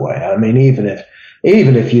 by the way. I mean, even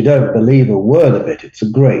if you don't believe a word of it, it's a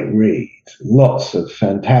great read. Lots of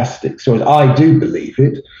fantastic stories. I do believe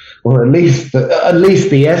it, or at least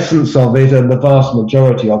the essence of it, and the vast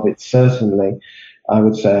majority of it, certainly, I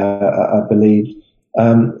would say I believe.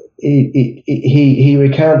 He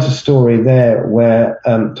recounts a story there where,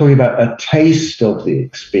 talking about a taste of the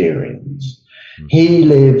experience. He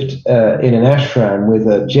lived in an ashram with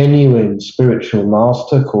a genuine spiritual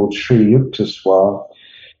master called Sri Yukteswar,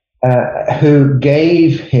 who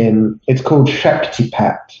gave him, it's called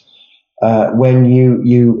Shaktipat, when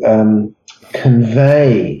you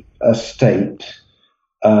convey a state,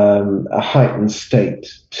 a heightened state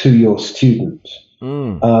to your student.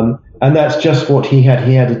 And that's just what he had.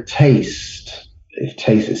 He had a taste.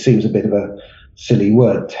 Taste, it seems a bit of a silly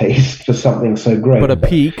word, taste, for something so great. But a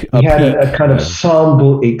peak. He had a kind of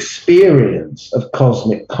sample experience of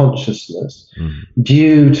cosmic consciousness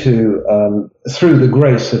due to, through the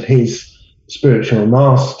grace of his spiritual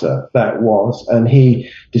master, that was. And he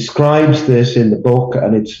describes this in the book,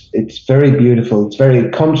 and it's very beautiful. It's very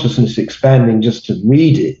consciousness expanding just to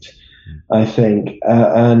read it, I think.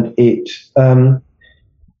 And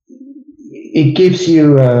it gives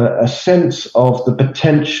you a sense of the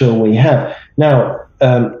potential we have. Now,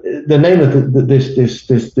 the name of the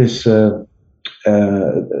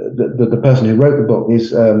person who wrote the book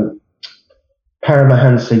is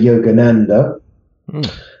Paramahansa Yogananda,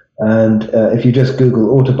 and if you just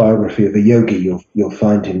Google autobiography of a yogi, you'll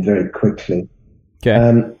find him very quickly. Okay.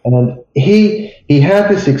 And he had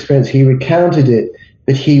this experience. He recounted it,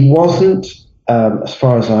 but he wasn't, as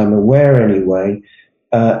far as I'm aware, anyway,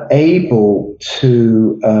 able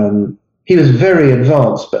to, he was very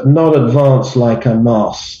advanced, but not advanced like a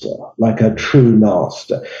master, like a true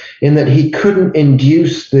master, in that he couldn't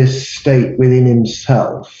induce this state within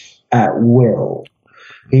himself at will.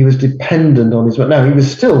 He was dependent on his, now he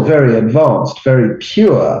was still very advanced, very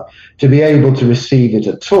pure to be able to receive it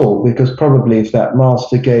at all, because probably if that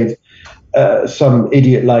master gave some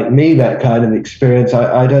idiot like me that kind of experience,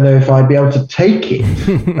 I don't know if I'd be able to take it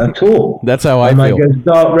at all. That's how I feel. I might go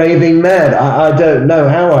start raving mad. I don't know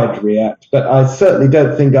how I'd react, but I certainly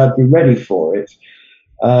don't think I'd be ready for it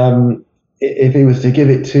if he was to give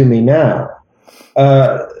it to me now.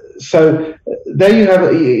 So there you have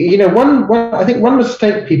it. You know, one I think one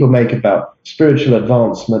mistake people make about spiritual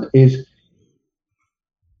advancement is,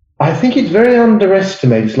 I think it's very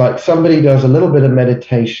underestimated. It's like somebody does a little bit of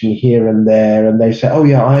meditation here and there, and they say, "Oh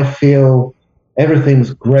yeah, I feel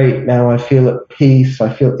everything's great now. I feel at peace.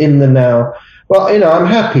 I feel in the now." Well, you know, I'm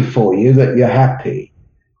happy for you that you're happy,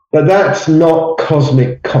 but that's not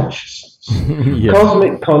cosmic consciousness. Yeah.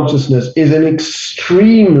 Cosmic consciousness is an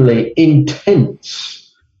extremely intense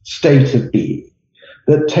state of being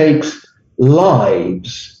that takes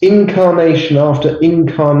lives, incarnation after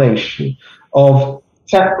incarnation, of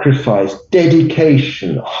sacrifice,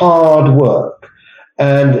 dedication, hard work.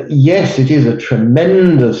 And yes, it is a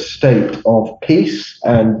tremendous state of peace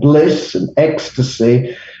and bliss and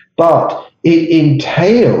ecstasy, but it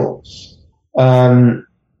entails,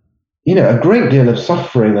 a great deal of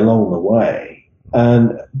suffering along the way,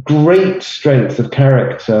 and great strength of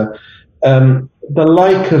character, the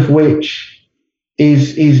like of which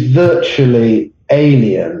is virtually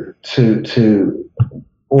alien to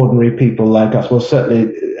ordinary people like us. Well,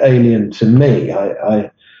 certainly alien to me.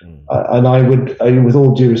 And I would, with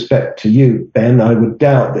all due respect to you, Ben, I would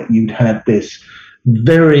doubt that you'd had this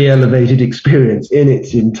very elevated experience in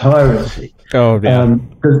its entirety. Oh, yeah.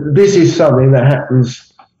 Because this is something that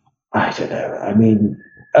happens, I don't know, I mean,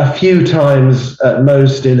 a few times at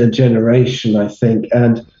most in a generation, I think.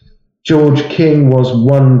 And George King was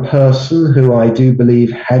one person who I do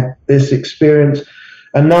believe had this experience.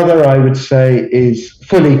 Another, I would say, is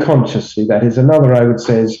fully consciously. That is, another, I would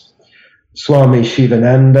say, is Swami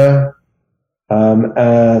Shivananda,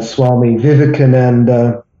 Swami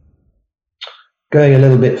Vivekananda. Going a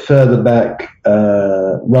little bit further back,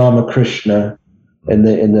 Ramakrishna in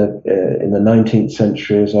the 19th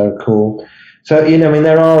century, as I recall. So,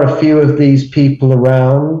 there are a few of these people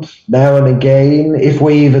around now and again, if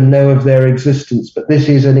we even know of their existence, but this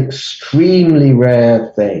is an extremely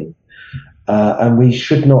rare thing. And we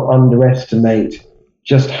should not underestimate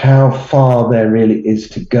just how far there really is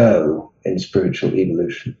to go in spiritual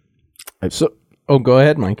evolution. So, go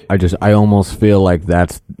ahead, Mike. I almost feel like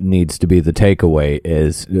that needs to be the takeaway.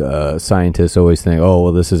 Is scientists always think, "Oh,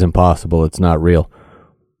 well, this is impossible. It's not real."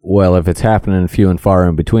 Well, if it's happening few and far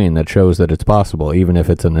in between, that shows that it's possible, even if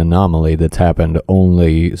it's an anomaly that's happened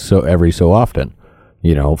only every so often.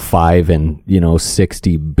 5 in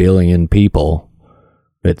 60 billion people.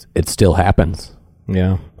 It still happens.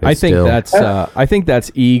 Yeah, I think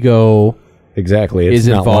that's ego. Exactly, is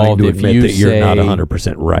not involved to if admit you that you're not say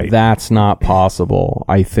 100% right. That's not possible.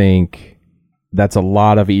 I think that's a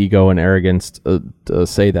lot of ego and arrogance to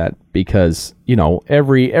say that, because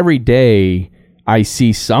every day I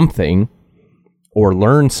see something or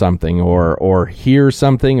learn something or hear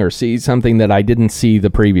something or see something that I didn't see the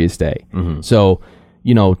previous day. Mm-hmm. So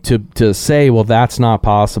to say, well, that's not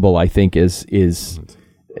possible, I think is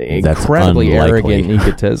incredibly arrogant and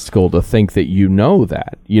egotistical to think that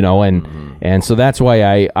that, and so that's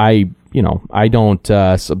why I don't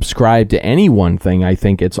subscribe to any one thing. I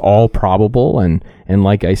think it's all probable, and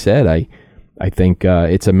like I said, I think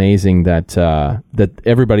it's amazing that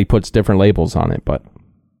everybody puts different labels on it, but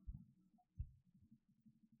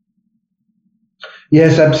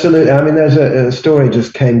yes, absolutely. I mean, there's a story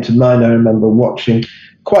just came to mind. I remember watching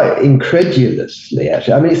quite incredulously,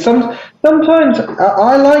 actually. I mean, sometimes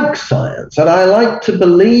I like science and I like to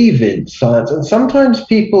believe in science, and sometimes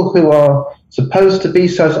people who are supposed to be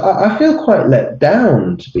science, I feel quite let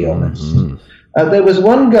down, to be honest. Mm-hmm. There was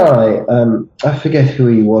one guy, I forget who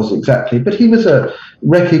he was exactly, but he was a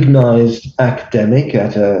recognized academic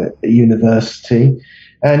at a university,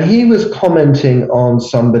 and he was commenting on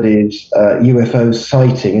somebody's UFO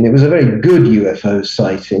sighting, and it was a very good UFO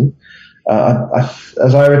sighting.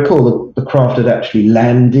 As I recall, the craft had actually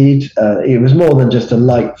landed. It was more than just a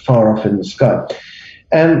light far off in the sky.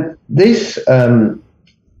 And this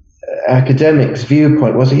academic's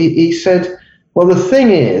viewpoint was, he said, well, the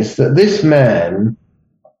thing is that this man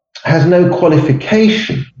has no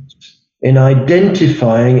qualifications in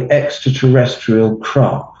identifying extraterrestrial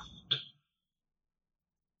craft.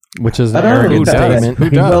 Which is an arrogant statement. Who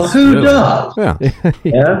does? Well, who does?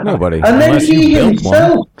 Yeah. Nobody. And then he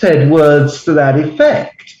himself said words to that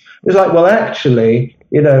effect. It's like, well, actually,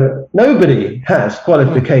 nobody has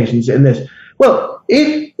qualifications in this. Well,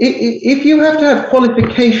 if you have to have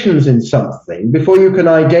qualifications in something before you can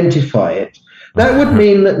identify it, that would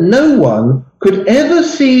mean that no one could ever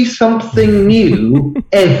see something new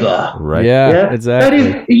ever. Right. Yeah,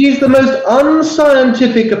 exactly. It is the most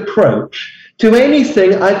unscientific approach to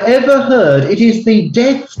anything I've ever heard. It is the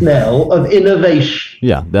death knell of innovation.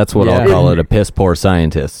 Yeah, that's what I'll call it, a piss poor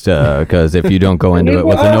scientist. Because if you don't go into it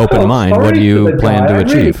with an open mind, what do you plan to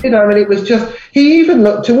achieve? I mean, it was just, he even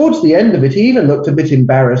looked, towards the end of it, he even looked a bit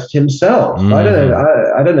embarrassed himself. I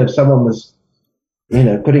don't know if someone was,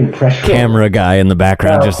 putting pressure. Camera guy in the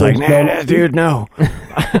background just like, nah, dude, no.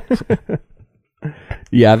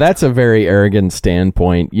 Yeah, that's a very arrogant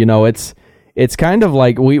standpoint. It's kind of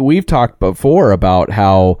like we've talked before about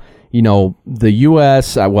how, the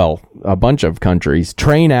U.S., a bunch of countries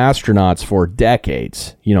train astronauts for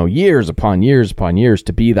decades, years upon years upon years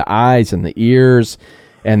to be the eyes and the ears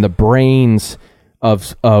and the brains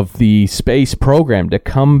of the space program, to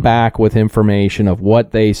come back with information of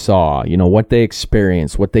what they saw, what they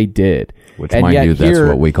experienced, what they did. Which, mind you, that's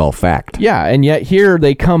what we call fact. Yeah, and yet here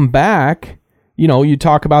they come back, you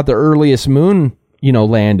talk about the earliest moon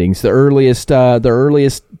landings, the earliest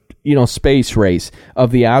space race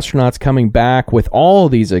of the astronauts coming back with all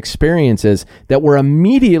these experiences that were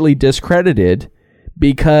immediately discredited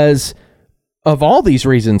because of all these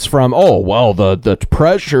reasons, from the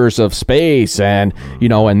pressures of space and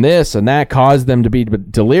and this and that caused them to be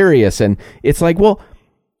delirious. And it's like, well,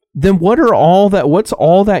 then what's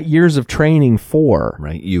all that years of training for?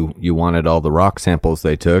 Right. You wanted all the rock samples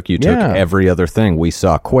they took. You took every other thing. We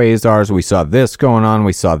saw quasars. We saw this going on.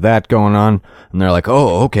 We saw that going on. And they're like,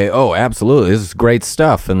 oh, okay. Oh, absolutely. This is great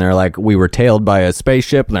stuff. And they're like, we were tailed by a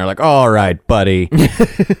spaceship. And they're like, all right, buddy.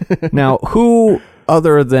 Now, who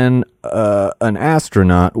other than an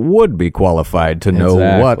astronaut would be qualified to know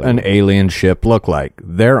what an alien ship looked like?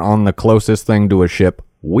 They're on the closest thing to a ship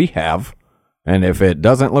we have. And if it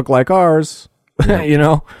doesn't look like ours, so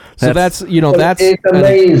that's it's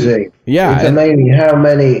amazing. It's amazing how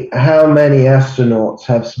many astronauts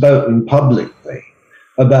have spoken publicly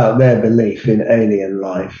about their belief in alien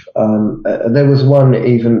life. There was one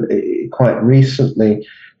even quite recently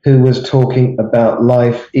who was talking about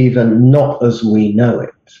life even not as we know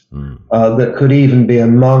it, that could even be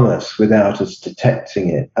among us without us detecting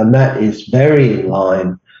it, and that is very in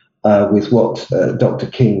line with what Dr.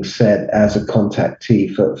 King said as a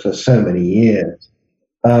contactee for so many years,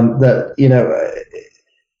 that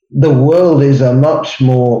the world is a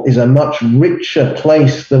much richer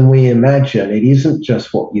place than we imagine. It isn't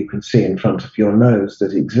just what you can see in front of your nose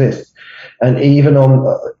that exists. And even on,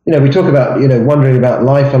 we talk about, wondering about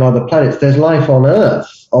life on other planets. There's life on Earth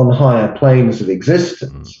on higher planes of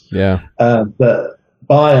existence. Yeah. But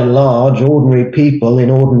by and large, ordinary people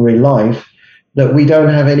in ordinary life that we don't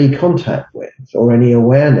have any contact with or any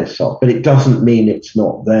awareness of, but it doesn't mean it's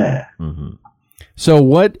not there. Mm-hmm. So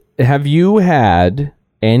what, have you had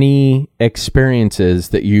any experiences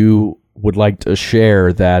that you would like to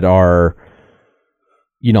share that are,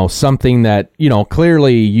 something that,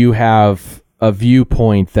 clearly you have a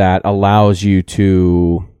viewpoint that allows you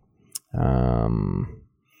to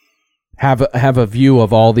have a view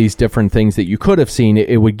of all these different things that you could have seen?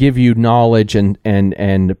 It would give you knowledge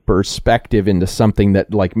and perspective into something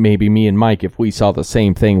that, like, maybe me and Mike, if we saw the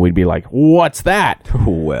same thing, we'd be like, what's that?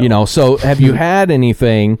 Well. So have you had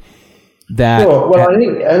anything that... Sure. Well, I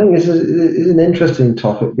think this is an interesting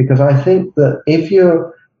topic, because I think that if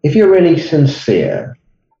you're really sincere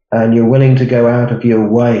and you're willing to go out of your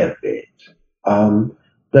way a bit,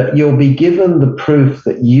 that you'll be given the proof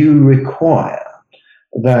that you require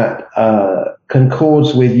that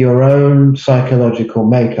concords with your own psychological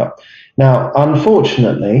makeup. Now,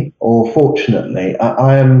 unfortunately, or fortunately,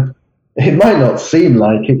 I am, it might not seem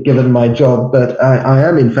like it given my job, but I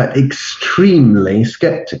am in fact extremely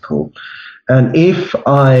skeptical. And if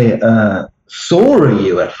I saw a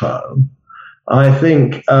UFO, I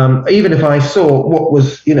think even if I saw what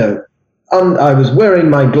was, I was wearing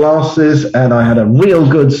my glasses and I had a real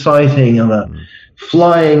good sighting of a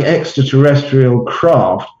flying extraterrestrial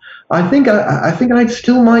craft, I think I'd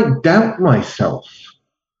still might doubt myself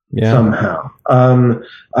somehow.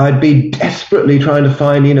 I'd be desperately trying to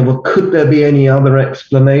find, could there be any other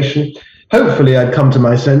explanation? Hopefully I'd come to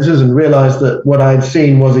my senses and realize that what I'd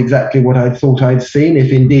seen was exactly what I thought I'd seen,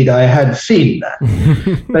 if indeed I had seen that.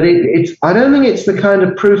 But I don't think it's the kind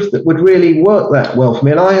of proof that would really work that well for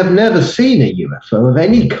me. And I have never seen a UFO of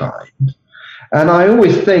any kind. And I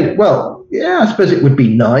always think, well, yeah, I suppose it would be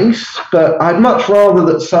nice, but I'd much rather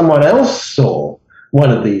that someone else saw one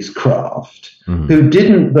of these craft who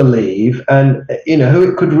didn't believe and, who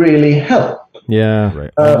it could really help. Yeah.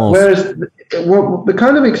 Right. Whereas the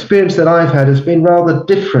kind of experience that I've had has been rather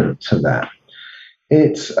different to that.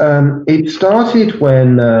 It started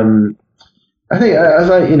when, I think, as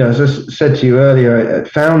I said to you earlier, I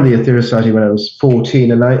found the Aetherius Society when I was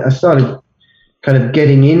 14, and I started kind of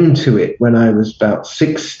getting into it when I was about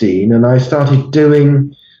 16, and I started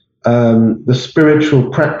doing the spiritual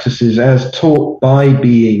practices as taught by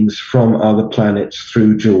beings from other planets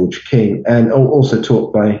through George King, and also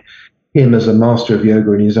taught by him as a master of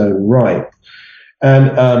yoga in his own right. And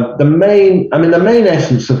the main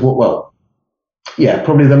essence of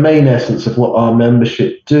probably the main essence of what our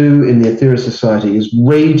membership do in the Aetherius Society is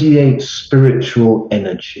radiate spiritual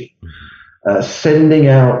energy, sending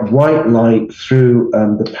out white light through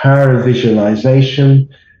the power of visualization,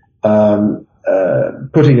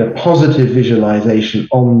 putting a positive visualization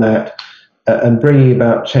on that, and bringing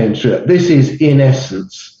about change through it. This is, in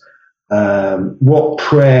essence, what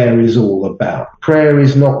prayer is all about. Prayer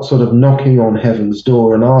is not sort of knocking on heaven's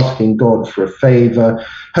door and asking God for a favor,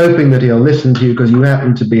 hoping that he'll listen to you because you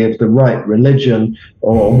happen to be of the right religion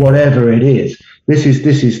or whatever it is. This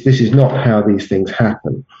is not how these things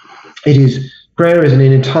happen. Prayer is an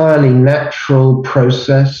entirely natural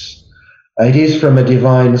process. It is from a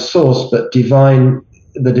divine source, but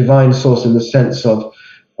the divine source in the sense of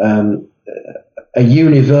a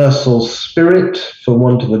universal spirit, for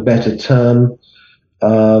want of a better term,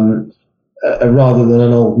 rather than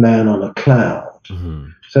an old man on a cloud. Mm-hmm.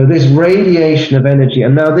 So this radiation of energy,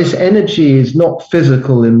 and now this energy is not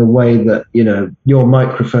physical in the way that, your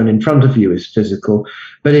microphone in front of you is physical,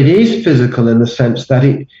 but it is physical in the sense that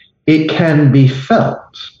it can be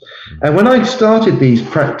felt. Mm-hmm. And when I started these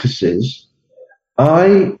practices,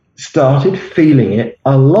 I started feeling it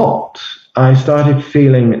a lot. I started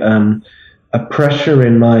feeling a pressure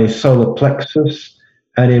in my solar plexus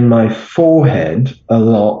and in my forehead a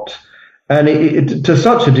lot. And it to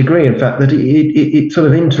such a degree, in fact, that it sort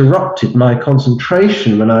of interrupted my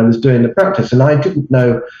concentration when I was doing the practice. And I didn't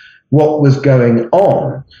know what was going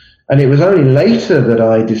on. And it was only later that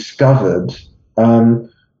I discovered that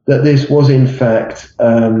this was, in fact,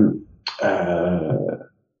 the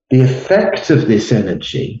effect of this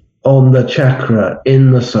energy on the chakra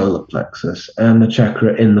in the solar plexus and the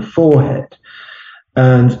chakra in the forehead.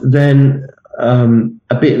 And then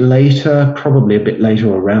probably a bit later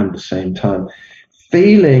or around the same time,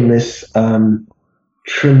 feeling this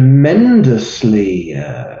tremendously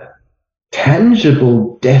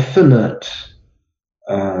tangible, definite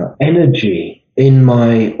energy in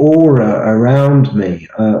my aura around me.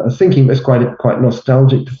 I was thinking it's quite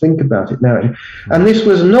nostalgic to think about it now. And this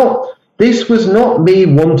was not me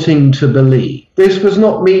wanting to believe. This was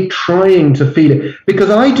not me trying to feel it, because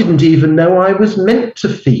I didn't even know I was meant to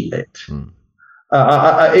feel it.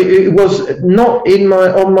 It was not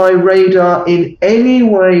on my radar in any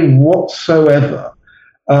way whatsoever.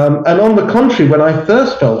 And on the contrary, when I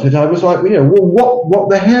first felt it, I was like, what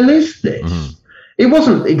the hell is this? Mm-hmm. It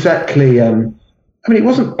wasn't exactly, it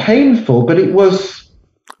wasn't painful, but it was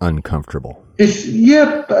uncomfortable.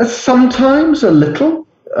 Sometimes a little.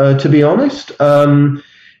 To be honest, the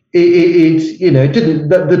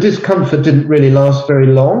discomfort didn't really last very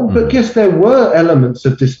long, but yes, there were elements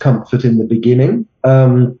of discomfort in the beginning.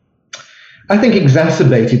 I think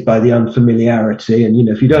exacerbated by the unfamiliarity, and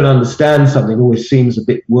if you don't understand something, it always seems a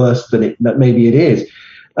bit worse than maybe it is.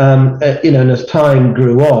 And as time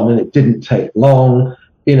grew on, and it didn't take long,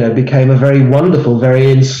 it became a very wonderful, very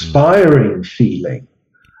inspiring feeling.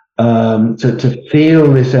 To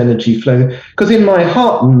feel this energy flowing, because in my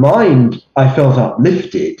heart and mind I felt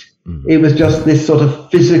uplifted. Mm-hmm. It was just this sort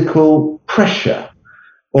of physical pressure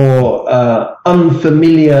or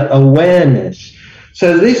unfamiliar awareness.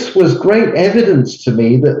 So this was great evidence to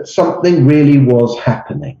me that something really was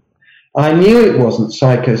happening. I knew it wasn't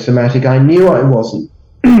psychosomatic. I knew I wasn't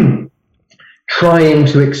trying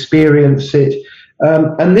to experience it.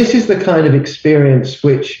 And this is the kind of experience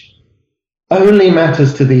which only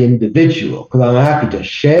matters to the individual, because I'm happy to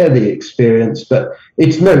share the experience, but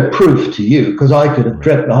it's no proof to you, because I could have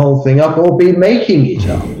dreamt the whole thing up or be making it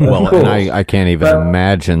up. Well, and I can't even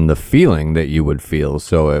imagine the feeling that you would feel,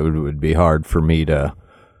 so it would be hard for me to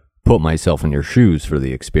put myself in your shoes for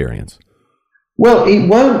the experience. Well, it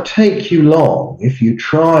won't take you long if you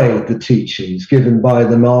try the teachings given by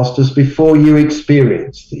the masters before you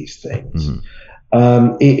experience these things.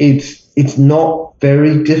 Mm-hmm. It's not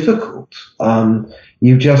very difficult.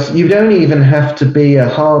 You don't even have to be a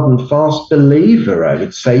hard and fast believer, I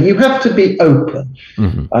would say. You have to be open.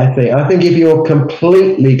 Mm-hmm. I think if you're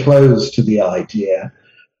completely closed to the idea,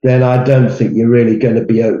 then I don't think you're really going to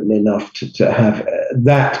be open enough to have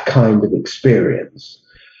that kind of experience.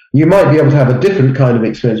 You might be able to have a different kind of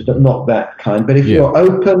experience, but not that kind. But if you're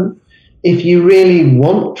open, if you really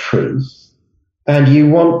want truth, and you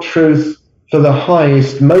want truth for the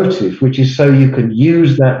highest motive, which is so you can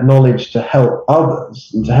use that knowledge to help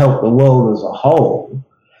others and to help the world as a whole,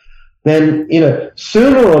 then,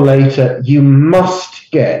 sooner or later, you must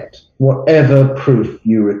get whatever proof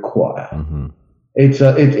you require. Mm-hmm. It's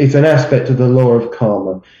an aspect of the law of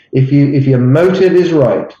karma. If your motive is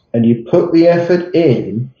right and you put the effort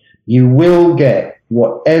in, you will get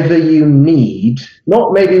whatever you need,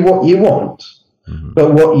 not maybe what you want,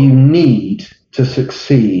 but what you need to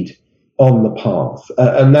succeed on the path.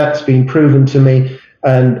 And that's been proven to me.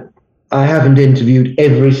 And I haven't interviewed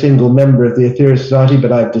every single member of the Aetherius Society,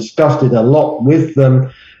 but I've discussed it a lot with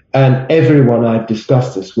them. And everyone I've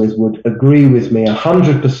discussed this with would agree with me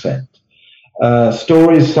 100%.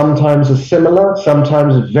 Stories sometimes are similar,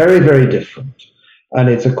 sometimes very, very different. And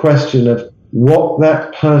it's a question of what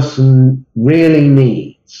that person really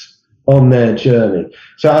needs on their journey.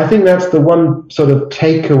 So I think that's the one sort of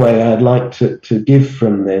takeaway I'd like to give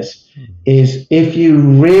from this is if you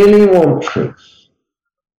really want truth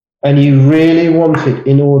and you really want it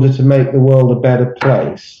in order to make the world a better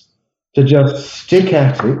place, to just stick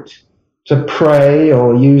at it, to pray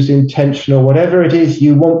or use intention or whatever it is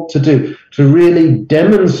you want to do, to really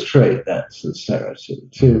demonstrate that sincerity,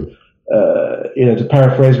 to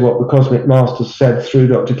paraphrase what the Cosmic Masters said through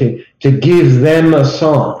Dr. King, to give them a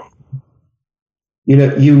sign,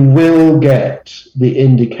 you will get the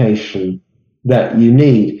indication that you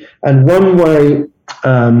need. And one way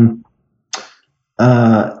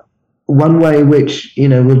which,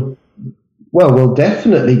 will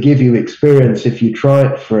definitely give you experience if you try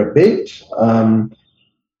it for a bit,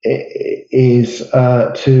 is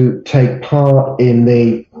to take part in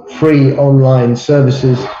the free online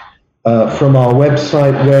services from our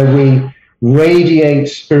website, where we radiate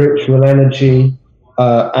spiritual energy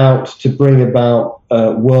out to bring about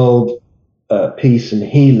world peace and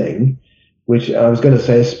healing, which I was going to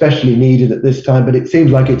say especially needed at this time, but it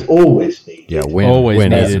seems like it's always needed. Yeah, always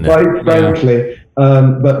needed. Quite frankly.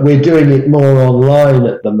 But we're doing it more online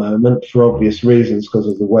at the moment for obvious reasons because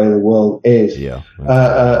of the way the world is. Yeah.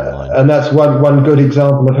 And that's one good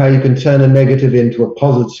example of how you can turn a negative into a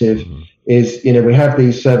positive. Is, we have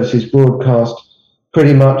these services broadcast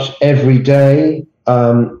pretty much every day.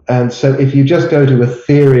 And so if you just go to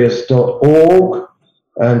aetherius.org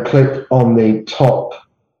and click on the top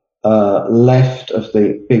left of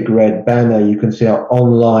the big red banner, you can see our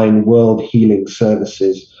online world healing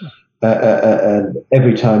services. And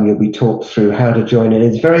every time you'll be talked through how to join in.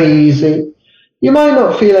 It's very easy. You might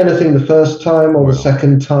not feel anything the first time or the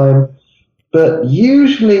second time, but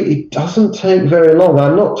usually it doesn't take very long.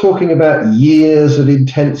 I'm not talking about years of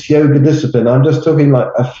intense yoga discipline. I'm just talking like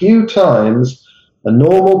a few times, a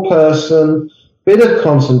normal person, bit of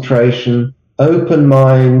concentration, open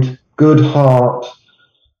mind, good heart.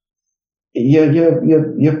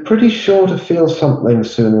 You're pretty sure to feel something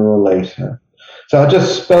sooner or later. So I'll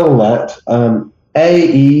just spell that,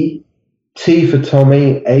 A-E, T for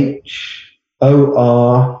Tommy, H-O-R.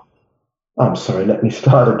 I'm sorry, let me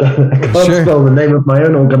start again. I can't spell the name of my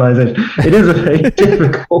own organization. It is a very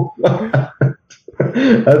difficult one.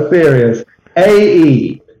 Aetherius.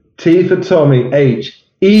 A-E, T for Tommy,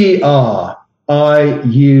 H-E-R-I-U-S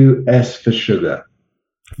for sugar,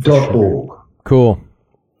 .org. Cool.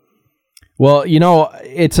 Well,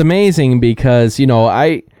 it's amazing because,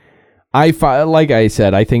 like I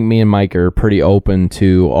said, I think me and Mike are pretty open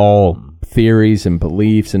to all theories and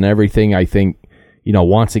beliefs and everything. I think,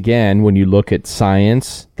 once again, when you look at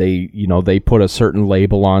science, they put a certain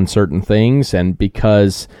label on certain things. And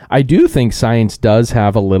because I do think science does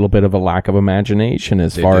have a little bit of a lack of imagination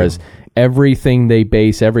as far as everything they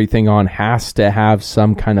base everything on has to have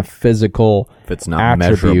some kind of physical if it's not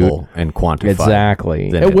measurable and quantified.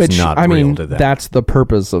 Exactly. Then it's not real to them. That's the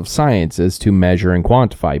purpose of science, is to measure and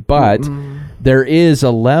quantify. But there is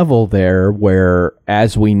a level there where,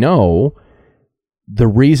 as we know, the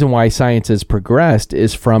reason why science has progressed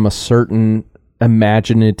is from a certain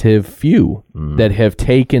imaginative few that have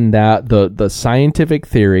taken that the scientific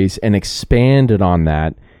theories and expanded on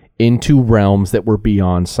that into realms that were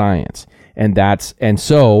beyond science.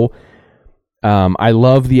 So I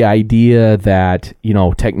love the idea that,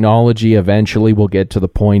 technology eventually will get to the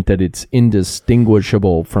point that it's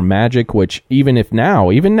indistinguishable from magic, which even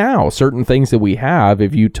now, certain things that we have,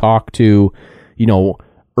 if you talk to,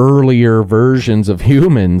 earlier versions of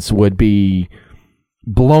humans, would be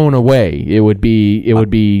blown away. It would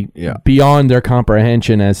be beyond their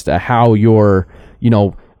comprehension as to how you're,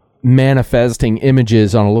 manifesting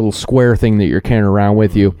images on a little square thing that you're carrying around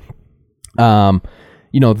with you.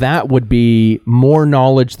 That would be more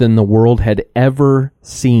knowledge than the world had ever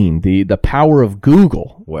seen. The power of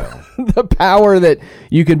Google. Well, the power that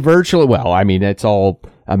you could virtually, it's all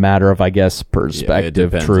a matter of, I guess,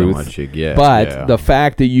 perspective, it depends truth. on what you get. But the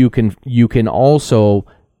fact that you can also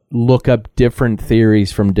look up different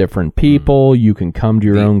theories from different people. You can come to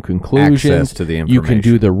your own conclusions. Access to the You can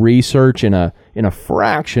do information. the research in a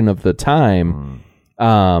fraction of the time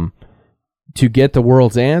to get the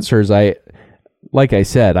world's answers. Like I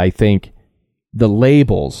said, I think the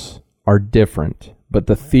labels are different, but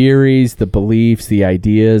the theories, the beliefs, the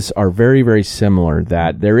ideas are very, very similar,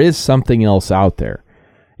 that there is something else out there.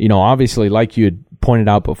 Obviously, like you had pointed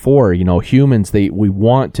out before, humans, we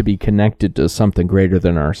want to be connected to something greater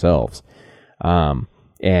than ourselves.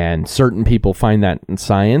 And certain people find that in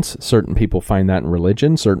science, certain people find that in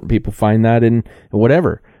religion, certain people find that in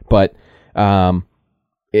whatever. But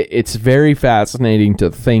it's very fascinating to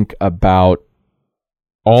think about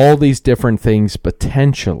all these different things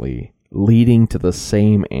potentially leading to the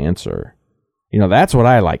same answer. That's what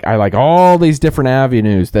I like. I like all these different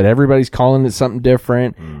avenues that everybody's calling it something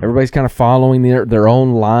different. Everybody's kind of following their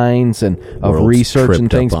own lines of World's research and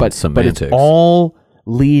tripped up things, on but it's semantics. all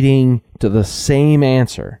leading to the same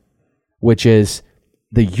answer, which is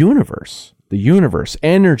the universe. The universe,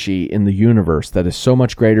 energy in the universe that is so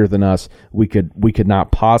much greater than us, we could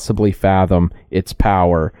not possibly fathom its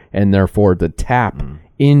power, and therefore to tap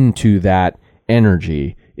into that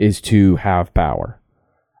energy is to have power.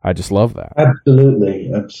 I just love that. Absolutely.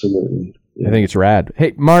 Yeah. I think it's rad.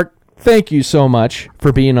 Hey, Mark, thank you so much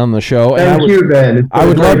for being on the show. Thank you, Ben. It's been I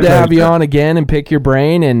would a love great to have you pleasure. on again and pick your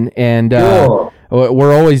brain, and Sure.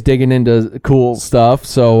 we're always digging into cool stuff.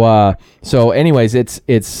 So anyways,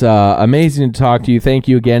 it's amazing to talk to you. Thank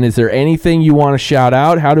you again. Is there anything you want to shout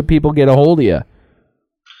out? How do people get a hold of you?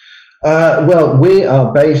 Well, we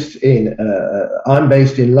are based in, I'm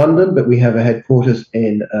based in London, but we have a headquarters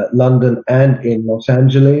in London and in Los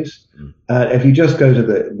Angeles. If you just go to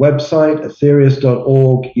the website,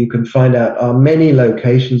 aetherius.org, you can find out our many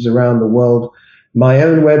locations around the world. My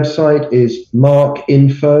own website is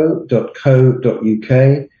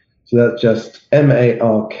markinfo.co.uk. So that's just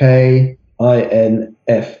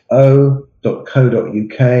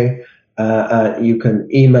markinfo.co.uk. You can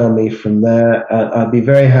email me from there. I'd be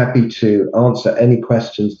very happy to answer any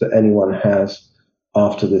questions that anyone has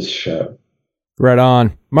after this show. Right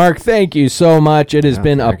on. Mark, thank you so much. It has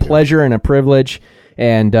been a pleasure and a privilege.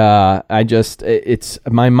 And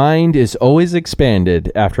my mind is always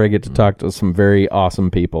expanded after I get to talk to some very awesome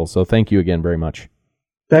people. So thank you again very much.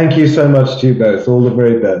 Thank you so much to you both. All the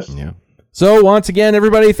very best. Yeah. So once again,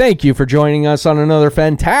 everybody, thank you for joining us on another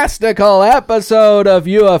fantastical episode of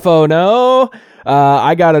UFO No.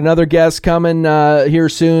 I got another guest coming here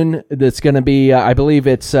soon. That's going to be, I believe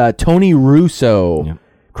it's Tony Russo. Yeah.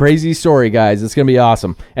 Crazy story, guys. It's going to be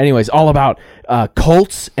awesome. Anyways, all about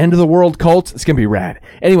cults, end of the world cults. It's going to be rad.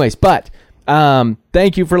 Anyways, but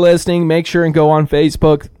thank you for listening. Make sure and go on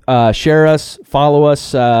Facebook, share us, follow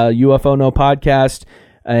us, UFO No Podcast.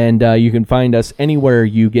 And you can find us anywhere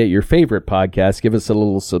you get your favorite podcast. Give us a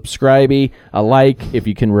little subscribe-y, a like. If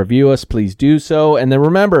you can review us, please do so. And then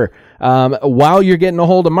remember, while you're getting a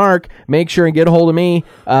hold of Mark, make sure and get a hold of me,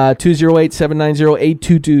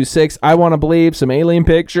 208-790-8226. I want to believe some alien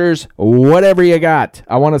pictures, whatever you got.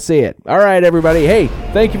 I want to see it. All right, everybody. Hey,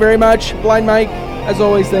 thank you very much. Blind Mike, as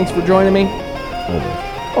always, thanks for joining me.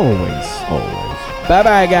 Always.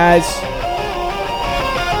 Bye-bye, guys.